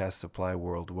Broadcast Supply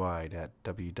Worldwide at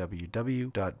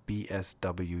www.bsworldwide.com.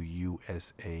 bswusa.com.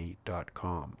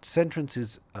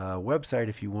 Centrance's website,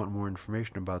 if you want more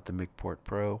information about the McPort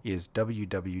Pro, is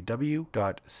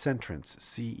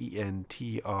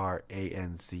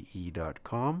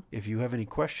www.centrance.com. If you have any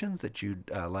questions that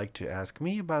you'd like to ask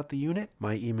me about the unit,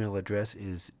 my email address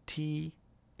is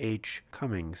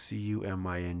thcummings,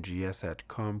 C-U-M-I-N-G-S, at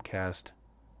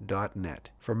comcast.net.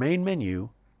 For Main Menu,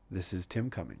 this is Tim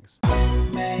Cummings.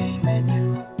 Main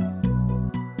menu.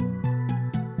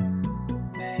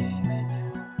 Main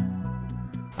menu.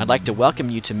 I'd like to welcome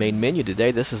you to Main Menu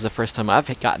today. This is the first time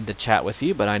I've gotten to chat with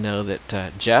you, but I know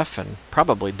that Jeff and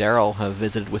probably Daryl have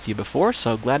visited with you before,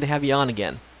 so glad to have you on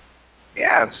again.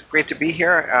 Yeah, it's great to be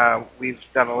here. We've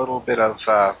done a little bit of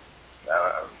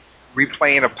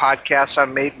replaying of podcasts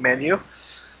on Main Menu,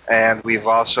 and we've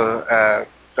also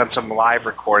done some live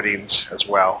recordings as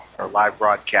well, or live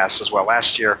broadcasts as well,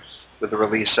 last year with the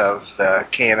release of the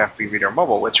KNFB Reader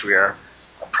Mobile, which we are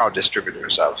proud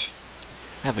distributors of.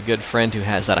 I have a good friend who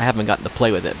has that. I haven't gotten to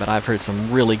play with it, but I've heard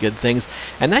some really good things.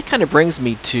 And that kind of brings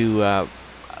me to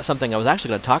something I was actually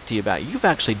going to talk to you about. You've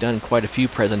actually done quite a few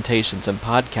presentations and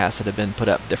podcasts that have been put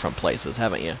up different places,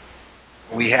 haven't you?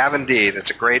 We have indeed.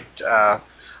 It's a great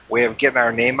way of getting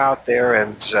our name out there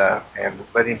and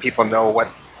letting people know what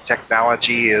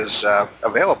technology is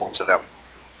available to them.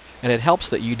 And it helps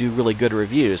that you do really good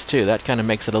reviews, too. That kind of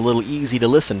makes it a little easy to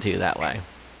listen to that way.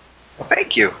 Well,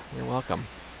 thank you. You're welcome.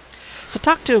 So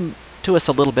talk to us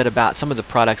a little bit about some of the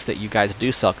products that you guys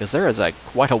do sell, because there is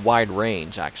quite a wide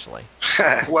range, actually.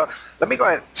 Well, let me go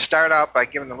ahead and start out by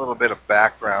giving a little bit of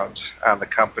background on the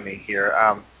company here.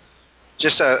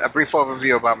 Just a brief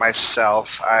overview about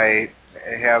myself. I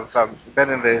have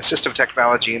been in the system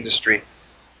technology industry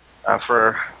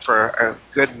for a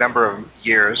good number of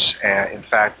years, in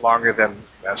fact, longer than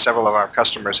several of our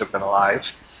customers have been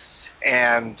alive.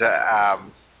 And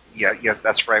yeah,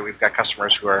 that's right. We've got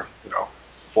customers who are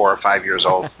 4 or 5 years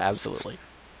old. Absolutely.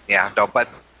 Yeah, no, but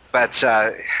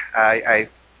I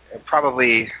am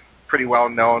probably pretty well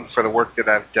known for the work that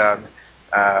I've done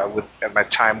with my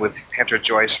time with Hunter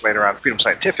Joyce, later on Freedom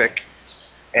Scientific,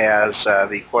 as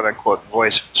the quote-unquote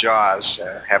voice of JAWS,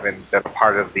 having been a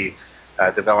part of the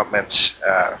development,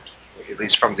 at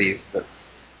least from the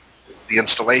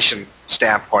installation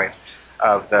standpoint,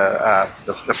 of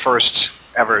the first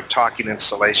ever talking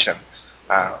installation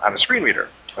on a screen reader.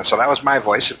 And so that was my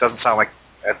voice. It doesn't sound like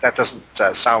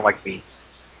sound like me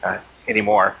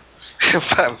anymore,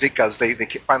 because they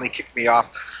finally kicked me off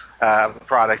the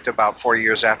product about 4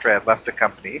 years after I had left the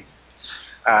company.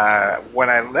 When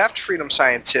I left Freedom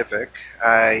Scientific,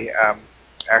 I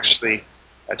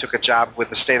took a job with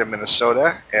the state of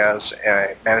Minnesota as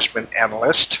a management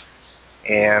analyst,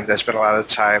 and I spent a lot of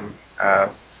time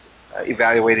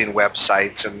evaluating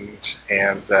websites and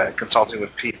consulting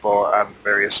with people on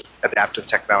various adaptive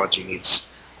technology needs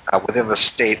within the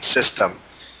state system.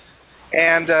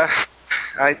 And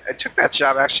I took that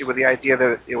job actually with the idea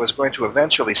that it was going to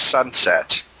eventually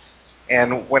sunset.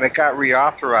 And when it got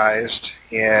reauthorized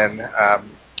in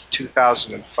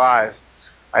 2005,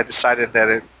 I decided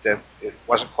that it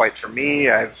wasn't quite for me.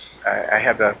 I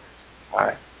had to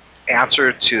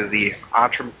answer to the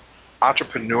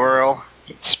entrepreneurial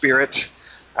spirit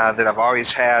that I've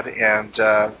always had, and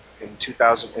in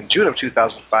June of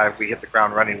 2005, we hit the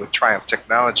ground running with Triumph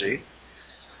Technology.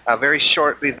 Very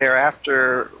shortly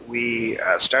thereafter, we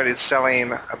started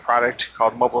selling a product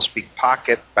called MobileSpeak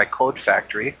Pocket by Code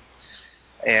Factory,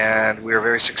 and we were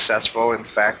very successful. In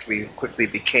fact, we quickly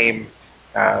became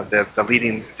the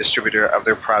leading distributor of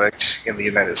their product in the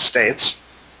United States,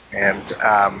 and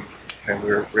we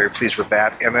were very pleased with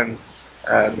that. And then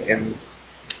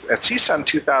at CSUN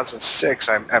 2006,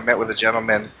 I met with a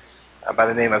gentleman by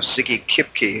the name of Ziggy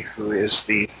Kipke, who is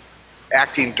the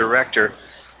acting director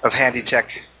of HandyTech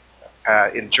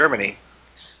in Germany,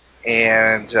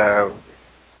 and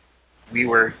we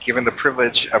were given the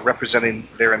privilege of representing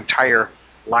their entire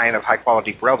line of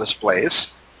high-quality Braille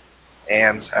displays.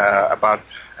 And about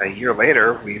a year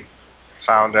later, we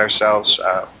found ourselves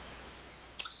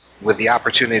with the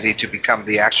opportunity to become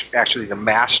actually the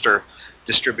master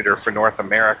distributor for North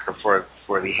America for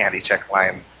the HandyTech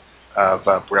line of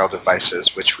Braille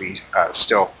devices, which we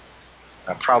still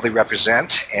proudly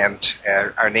represent, and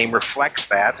our name reflects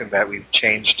that, in that we've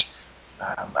changed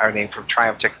our name from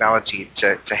Triumph Technology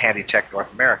to HandyTech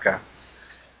North America.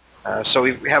 So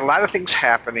we've had a lot of things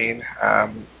happening.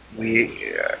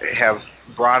 We have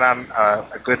brought on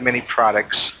a good many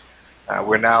products.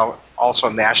 We're now also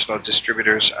national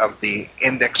distributors of the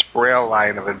Index Braille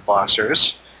line of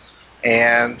embossers.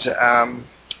 And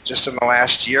just in the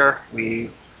last year, we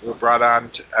were brought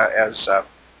on as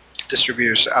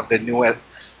distributors of the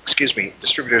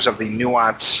distributors of the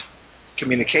Nuance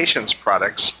communications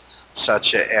products,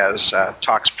 such as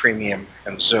Talks Premium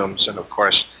and Zooms, and of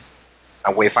course,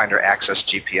 Wayfinder Access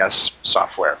GPS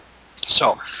software.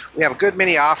 So we have a good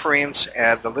many offerings,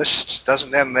 and the list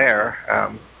doesn't end there.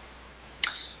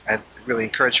 I really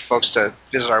encourage folks to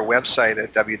visit our website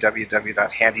at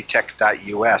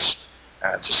www.handytech.us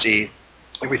to see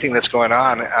everything that's going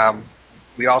on.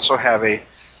 We also have a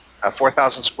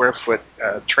 4,000 square foot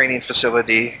training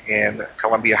facility in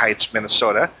Columbia Heights,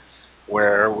 Minnesota,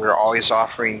 where we're always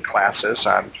offering classes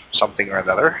on something or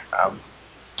another.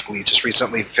 We just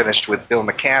recently finished with Bill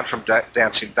McCann from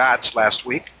Dancing Dots last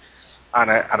week on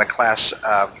a class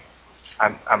on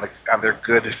their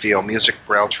Goodfeel music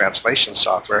braille translation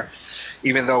software.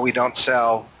 Even though we don't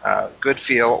sell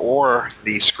Goodfeel or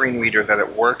the screen reader that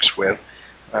it works with,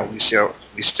 we still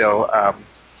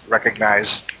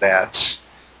recognize that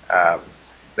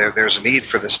there's a need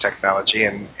for this technology,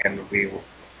 and we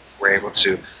were able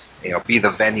to be the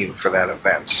venue for that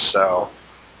event. So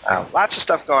lots of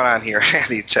stuff going on here at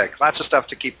Handy Tech. Lots of stuff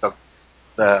to keep the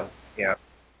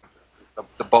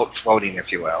boat floating,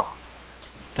 if you will.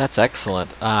 That's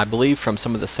excellent. I believe from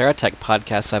some of the Ceratech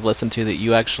podcasts I've listened to that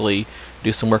you actually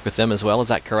do some work with them as well. Is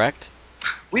that correct?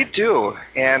 We do,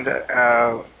 and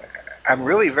I'm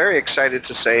really very excited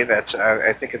to say that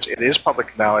I think it is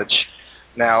public knowledge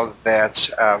now that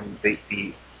the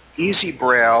Easy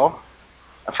Braille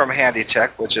from Handy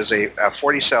Tech, which is a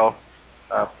 40-cell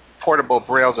portable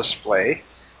braille display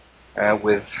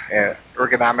with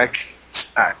ergonomic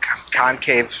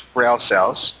concave braille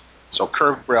cells, so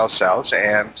curved braille cells,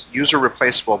 and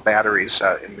user-replaceable batteries.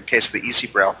 In the case of the Easy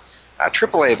Braille,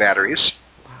 AAA batteries.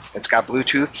 It's got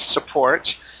Bluetooth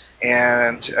support,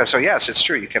 and so yes, it's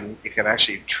true. You can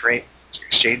actually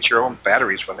exchange your own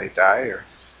batteries when they die, or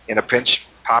in a pinch,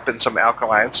 pop in some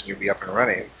alkalines, and you'll be up and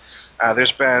running.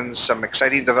 There's been some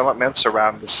exciting developments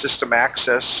around the System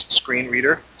Access screen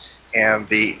reader and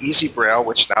the Easy Braille,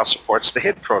 which now supports the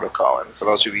HID protocol. And for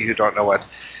those of you who don't know what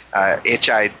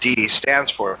HID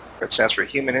stands for, it stands for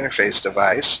Human Interface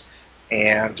Device.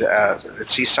 And at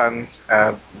CSUN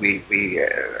of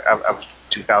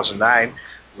 2009,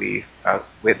 we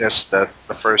witnessed the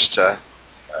first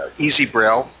Easy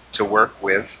Braille to work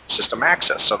with System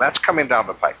Access. So that's coming down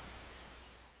the pipe.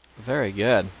 Very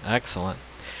good. Excellent.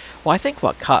 Well, I think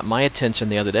what caught my attention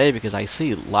the other day, because I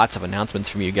see lots of announcements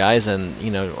from you guys and,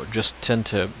 just tend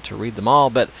to read them all,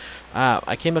 but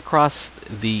I came across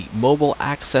the Mobile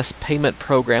Access Payment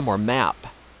Program, or MAP.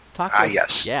 Talk to us,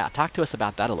 yes. Yeah, talk to us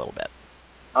about that a little bit.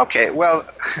 Okay, well,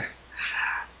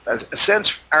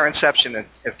 since our inception in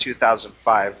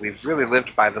 2005, we've really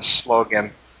lived by the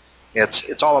slogan,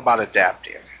 it's all about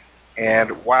adapting.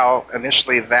 And while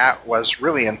initially that was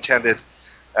really intended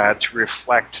to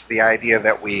reflect the idea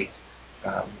that we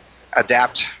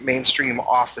adapt mainstream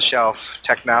off-the-shelf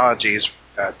technologies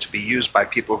to be used by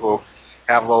people who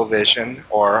have low vision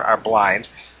or are blind,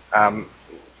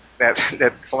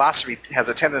 that philosophy has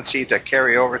a tendency to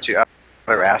carry over to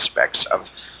other aspects of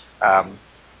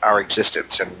our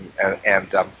existence.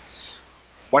 And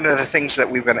one of the things that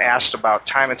we've been asked about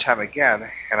time and time again,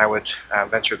 and I would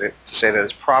venture to say that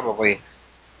it's probably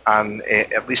on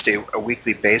at least a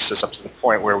weekly basis up to the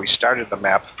point where we started the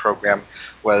MAP program,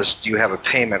 was, do you have a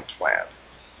payment plan?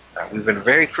 We've been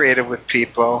very creative with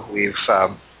people. There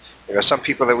are some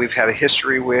people that we've had a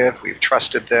history with. We've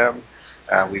trusted them.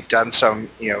 We've done some,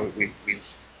 we've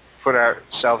put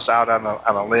ourselves out on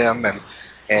a limb, and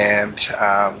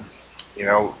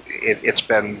it's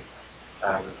been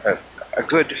a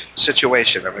good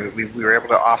situation. I mean, we were able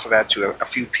to offer that to a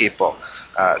few people.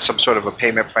 Some sort of a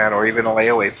payment plan, or even a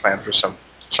layaway plan for some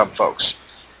folks.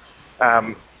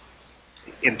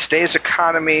 In today's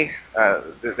economy,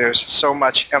 there's so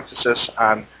much emphasis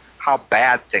on how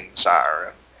bad things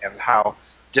are and how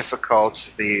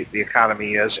difficult the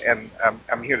economy is. And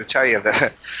I'm here to tell you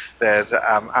that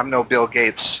I'm no Bill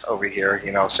Gates over here,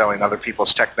 selling other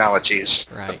people's technologies.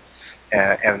 Right.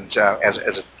 And as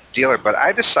a dealer, but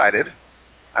I decided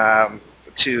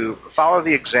to follow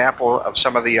the example of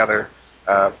some of the other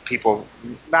people,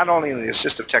 not only in the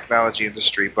assistive technology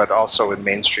industry, but also in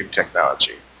mainstream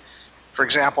technology. For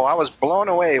example, I was blown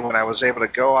away when I was able to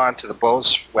go onto the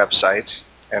Bose website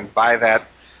and buy that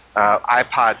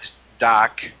iPod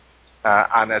dock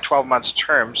on a 12-month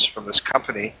terms from this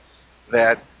company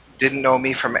that didn't know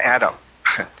me from Adam.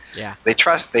 Yeah. They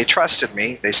trusted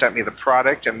me. They sent me the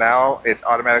product, and now it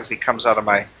automatically comes out of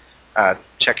my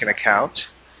checking account,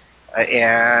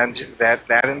 and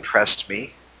that impressed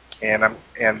me. And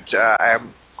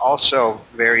I'm also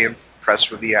very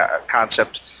impressed with the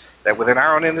concept that within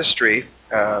our own industry,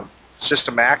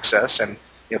 System Access and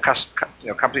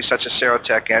companies such as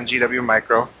Serotech and GW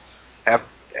Micro have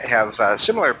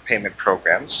similar payment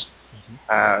programs.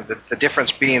 The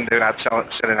difference being they're not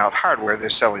sending out hardware; they're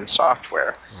selling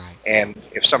software. Right. And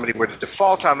if somebody were to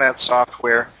default on that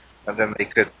software, then they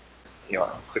could,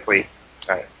 quickly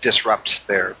disrupt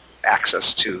their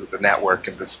access to the network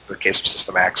in the case of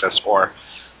system access, or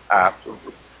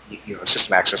the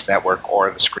system access network,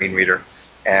 or the screen reader.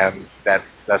 And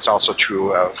that's also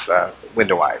true of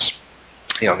WindowEyes.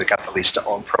 They've got the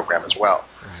lease-to-own program as well.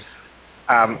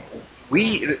 Right.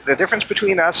 The difference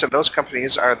between us and those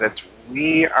companies are that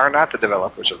we are not the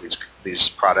developers of these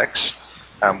products.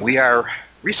 We are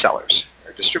resellers,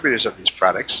 or distributors of these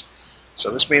products. So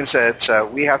this means that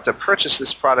we have to purchase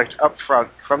this product up front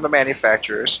from the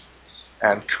manufacturers.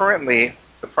 And currently,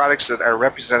 the products that are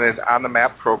represented on the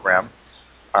MAP program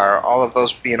are all of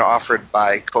those being offered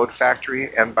by Code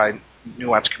Factory and by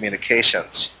Nuance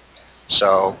Communications.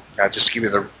 So just to give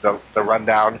you the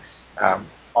rundown,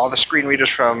 all the screen readers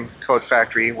from Code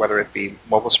Factory, whether it be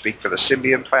MobileSpeak for the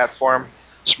Symbian platform,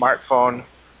 smartphone,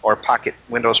 or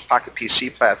Windows Pocket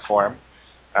PC platform.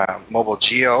 Mobile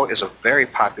Geo is a very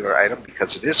popular item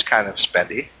because it is kind of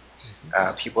spendy.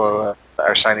 People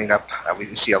are signing up.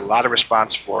 We see a lot of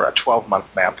response for a 12-month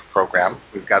MAP program.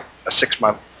 We've got a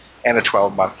 6-month and a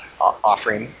 12-month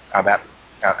offering on that,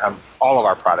 on all of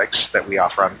our products that we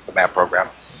offer on the MAP program.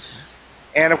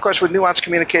 And of course, with Nuance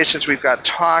Communications, we've got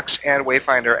Talks and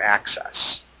Wayfinder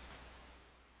Access.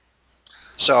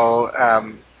 So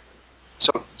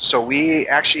we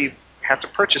actually have to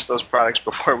purchase those products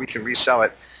before we can resell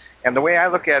it. And the way I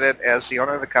look at it as the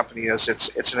owner of the company is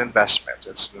it's an investment.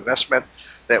 It's an investment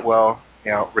that will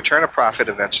return a profit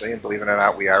eventually. And believe it or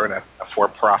not, we are in a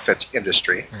for-profit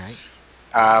industry.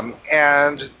 Right.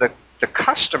 And the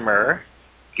customer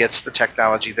gets the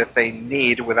technology that they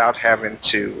need without having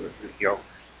to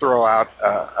throw out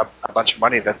a bunch of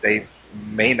money that they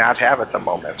may not have at the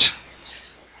moment.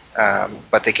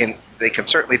 But they can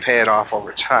certainly pay it off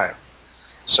over time.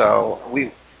 So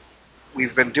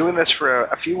we've been doing this for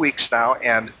a few weeks now,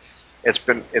 and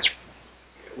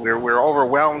we're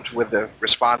overwhelmed with the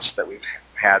response that we've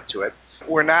had to it.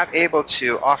 We're not able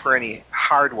to offer any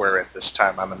hardware at this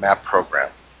time on the MAP program.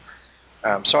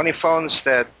 So any phones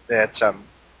that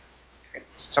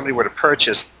somebody were to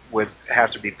purchase would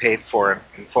have to be paid for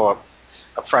in full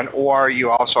up front, or you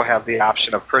also have the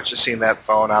option of purchasing that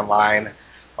phone online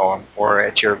or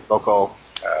at your local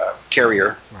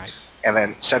carrier, Right. and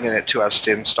then sending it to us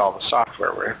to install the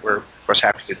software. We're of course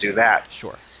happy to do that.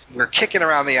 Sure. We're kicking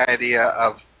around the idea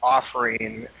of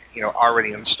offering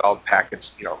already installed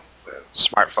package,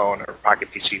 smartphone or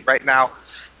Pocket PC. Right now,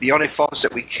 the only phones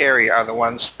that we carry are the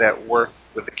ones that work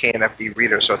with the KNFB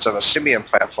reader, so it's on the Symbian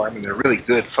platform, and they're really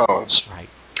good phones. Right.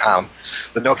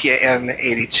 The Nokia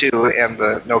N82 and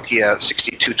the Nokia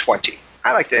 6220.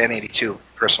 I like the N82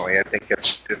 personally. I think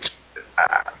it's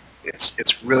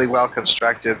really well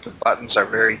constructed. The buttons are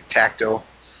very tactile.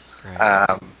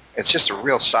 Right. It's just a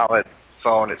real solid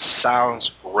phone. It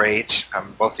sounds great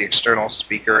on both the external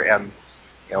speaker and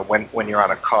when you're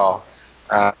on a call.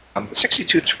 The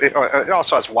 62, it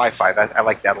also has Wi-Fi. I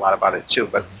like that a lot about it too.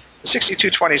 But the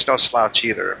 6220 is no slouch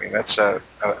either. I mean, that's a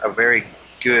very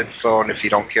good phone if you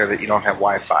don't care that you don't have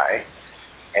Wi-Fi.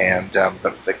 And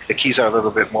the keys are a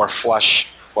little bit more flush.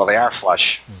 Well, they are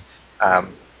flush.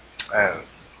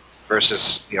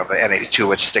 Versus the N82,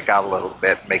 which stick out a little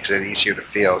bit, makes it easier to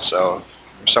feel. So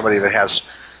for somebody that has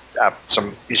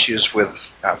some issues with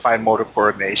fine motor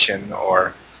coordination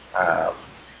or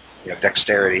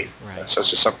dexterity, Right.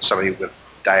 such as somebody with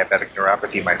diabetic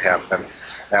neuropathy might have, then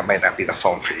that might not be the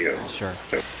phone for you. Sure.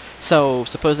 So,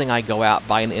 supposing I go out,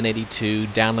 buy an N82,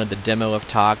 download the demo of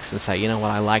Talks, and say, you know what,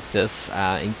 I like this,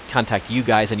 and contact you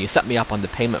guys, and you set me up on the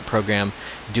payment program,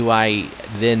 do I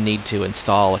then need to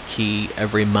install a key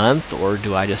every month, or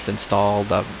do I just install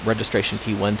the registration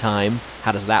key one time?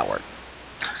 How does that work?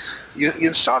 You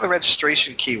install the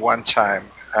registration key one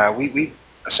time. We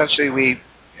essentially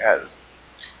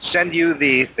send you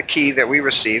the key that we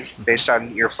received based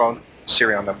on your phone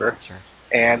serial number, Sure.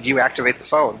 and you activate the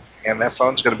phone. And that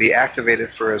phone's going to be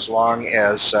activated for as long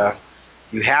as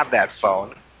you have that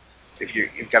phone. If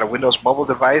you've got a Windows mobile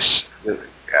device and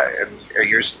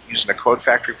you're using a Code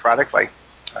Factory product like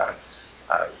a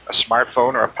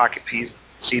smartphone or a Pocket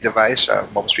PC device, a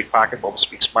MobileSpeak Pocket,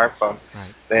 MobileSpeak smartphone,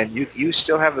 Right. then you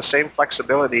still have the same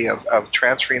flexibility of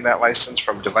transferring that license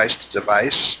from device to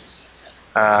device.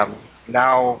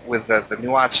 Now with the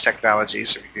Nuance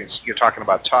technologies, if you're talking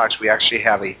about Talks, we actually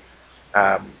have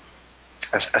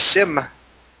a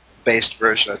SIM-based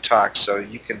version of Talks, so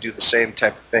you can do the same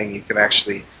type of thing. You can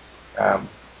actually,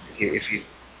 if you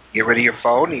get rid of your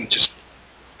phone, you just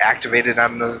activate it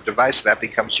on the device. That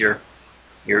becomes your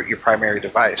primary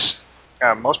device.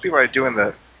 Most people are doing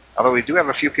although we do have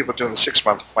a few people doing the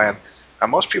 6-month plan,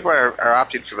 most people are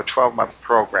opting for the 12-month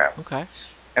program. Okay.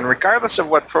 And regardless of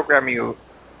what program you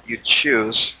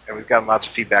choose, and we've gotten lots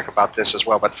of feedback about this as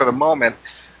well, but for the moment,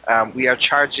 we are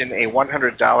charging a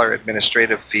 $100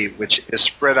 administrative fee, which is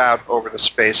spread out over the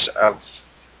space of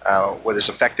what is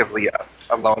effectively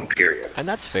a loan period. And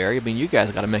that's fair. I mean, you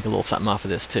guys got to make a little something off of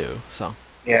this too. So.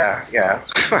 Yeah.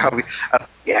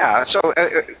 Yeah. So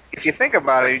if you think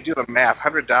about it, you do the math.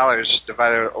 $100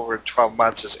 divided over 12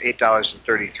 months is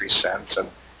 $8.33,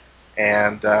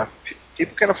 and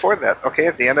people can afford that. Okay,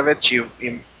 at the end of it, you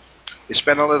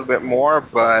spend a little bit more,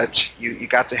 but you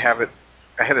got to have it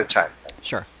ahead of time.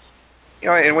 Sure.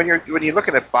 And when you're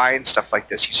looking at buying stuff like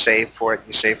this, you save for it.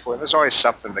 There's always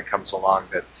something that comes along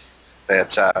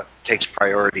that takes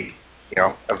priority.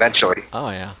 Eventually.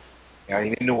 Oh yeah. You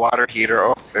need a new water heater.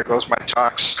 Oh, there goes my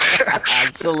talks.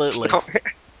 Absolutely.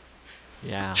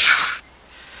 Yeah.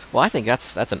 Well, I think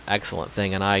that's an excellent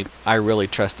thing, and I really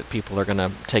trust that people are going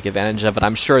to take advantage of it.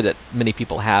 I'm sure that many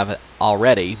people have it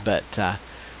already, but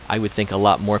I would think a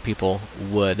lot more people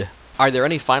would. Are there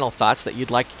any final thoughts that you'd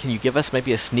like? Can you give us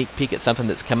maybe a sneak peek at something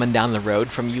that's coming down the road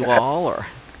from you all, or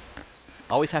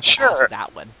always have to ask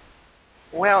that one?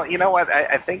 Well, you know what?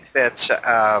 I think that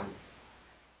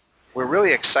we're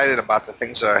really excited about the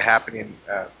things that are happening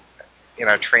in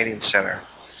our training center.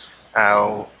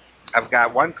 I've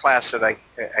got one class that I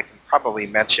can probably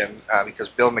mention because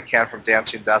Bill McCann from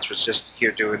Dancing Dots was just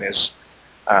here doing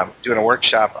a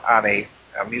workshop on a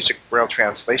music braille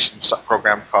translation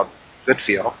program called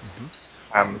Goodfeel.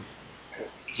 Mm-hmm.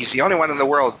 He's the only one in the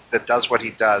world that does what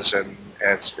he does, and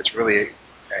it's really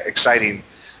exciting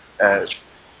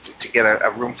to get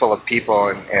a room full of people,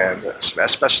 and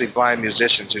especially blind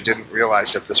musicians who didn't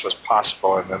realize that this was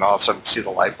possible, and then all of a sudden see the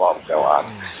light bulb go on.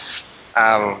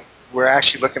 We're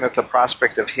actually looking at the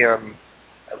prospect of him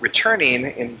returning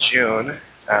in June.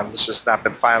 This has not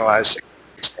been finalized,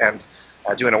 and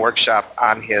doing a workshop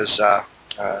on his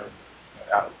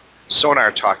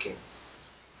Sonar talking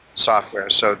software.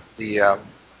 So the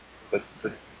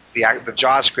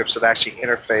JAWS scripts that actually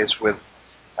interface with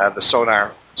the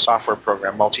Sonar software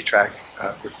program, multi-track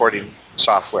recording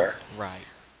software. Right.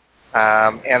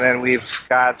 And then we've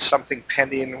got something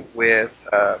pending with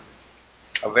a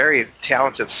very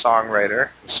talented songwriter,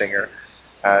 singer,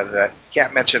 that I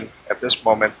can't mention at this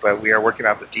moment, but we are working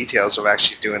out the details of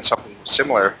actually doing something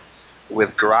similar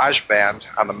with GarageBand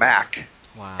on the Mac.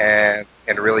 Wow. And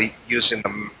really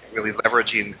really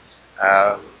leveraging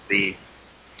the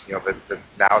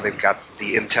now they've got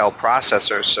the Intel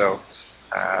processor, so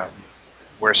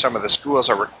where some of the schools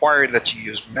are required that you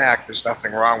use Mac, there's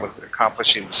nothing wrong with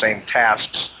accomplishing the same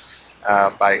tasks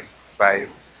by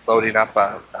loading up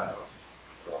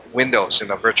Windows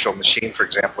in a virtual machine, for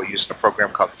example, using a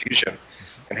program called Fusion,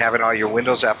 and having all your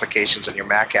Windows applications and your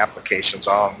Mac applications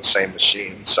all on the same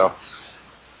machine. So,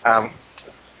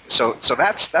 so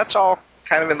that's all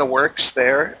kind of in the works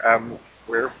there.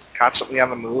 We're constantly on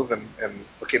the move and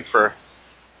looking for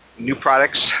new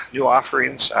products, new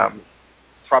offerings.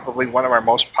 Probably one of our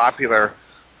most popular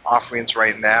offerings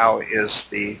right now is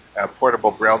the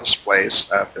portable Braille displays,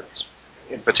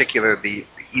 in particular the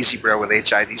Easy Braille with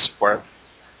HID support,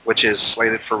 which is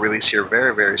slated for release here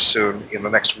very, very soon in the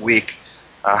next week.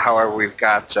 However, we've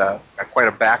got quite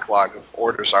a backlog of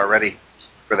orders already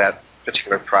for that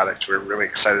particular product. We're really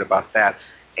excited about that.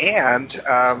 And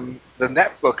the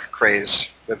netbook craze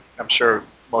that I'm sure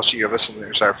most of your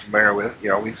listeners are familiar with.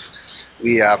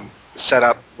 We set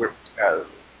up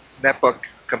netbook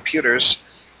computers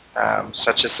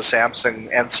such as the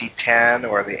Samsung NC10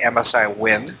 or the MSI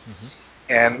Win. Mm-hmm.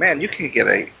 And man, you can get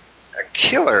a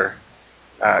killer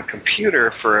computer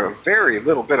for a very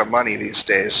little bit of money these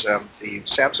days. The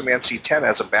Samsung NC10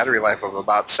 has a battery life of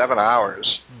about 7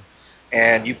 hours,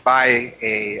 and you buy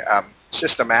a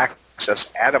System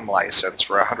Access Atom license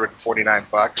for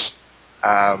 $149.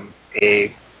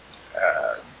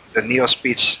 The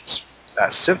NeoSpeech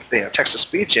Synthia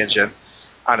text-to-speech engine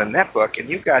on a netbook, and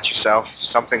you've got yourself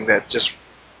something that just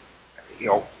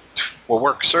will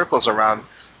work circles around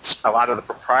a lot of the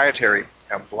proprietary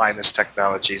blindness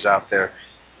technologies out there.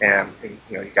 And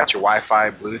you got your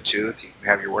Wi-Fi, Bluetooth. You can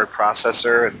have your word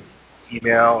processor and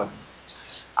email, and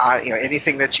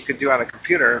anything that you can do on a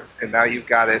computer. And now you've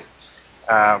got it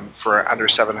for under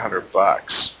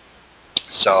 $700.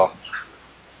 So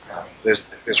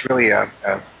there's really a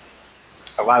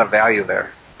lot of value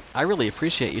there. I really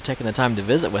appreciate you taking the time to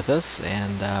visit with us,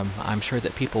 and I'm sure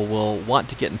that people will want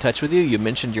to get in touch with you. You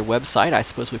mentioned your website. I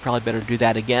suppose we probably better do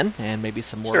that again, and maybe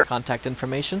some more Sure. contact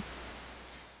information.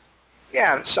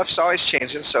 Yeah, stuff's always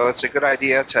changing, so it's a good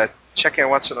idea to check in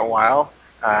once in a while.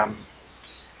 The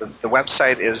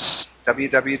website is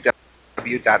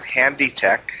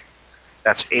www.handytech,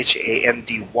 that's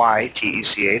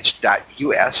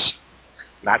HANDYTECH.US,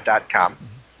 not .com.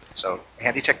 So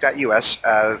handytech.us.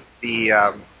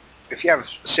 If you have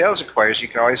sales inquiries, you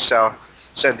can always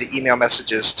send email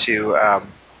messages to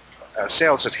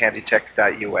sales at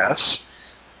handytech.us.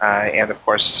 And of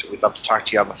course, we'd love to talk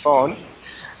to you on the phone.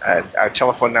 Our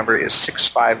telephone number is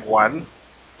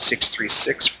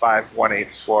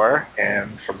 651-636-5184.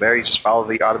 And from there, you just follow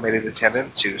the automated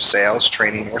attendant to sales,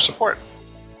 training, or support.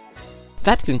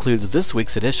 That concludes this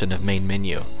week's edition of Main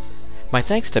Menu. My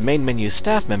thanks to Main Menu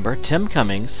staff member Tim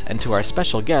Cummings and to our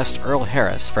special guest Earl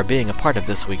Harris for being a part of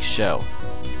this week's show.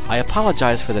 I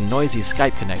apologize for the noisy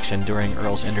Skype connection during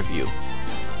Earl's interview.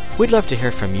 We'd love to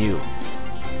hear from you.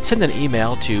 Send an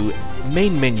email to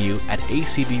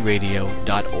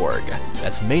mainmenu@acbradio.org.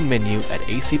 That's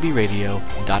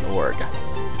mainmenu@acbradio.org.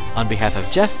 On behalf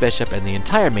of Jeff Bishop and the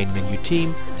entire Main Menu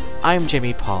team, I'm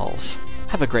Jamie Pauls.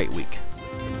 Have a great week.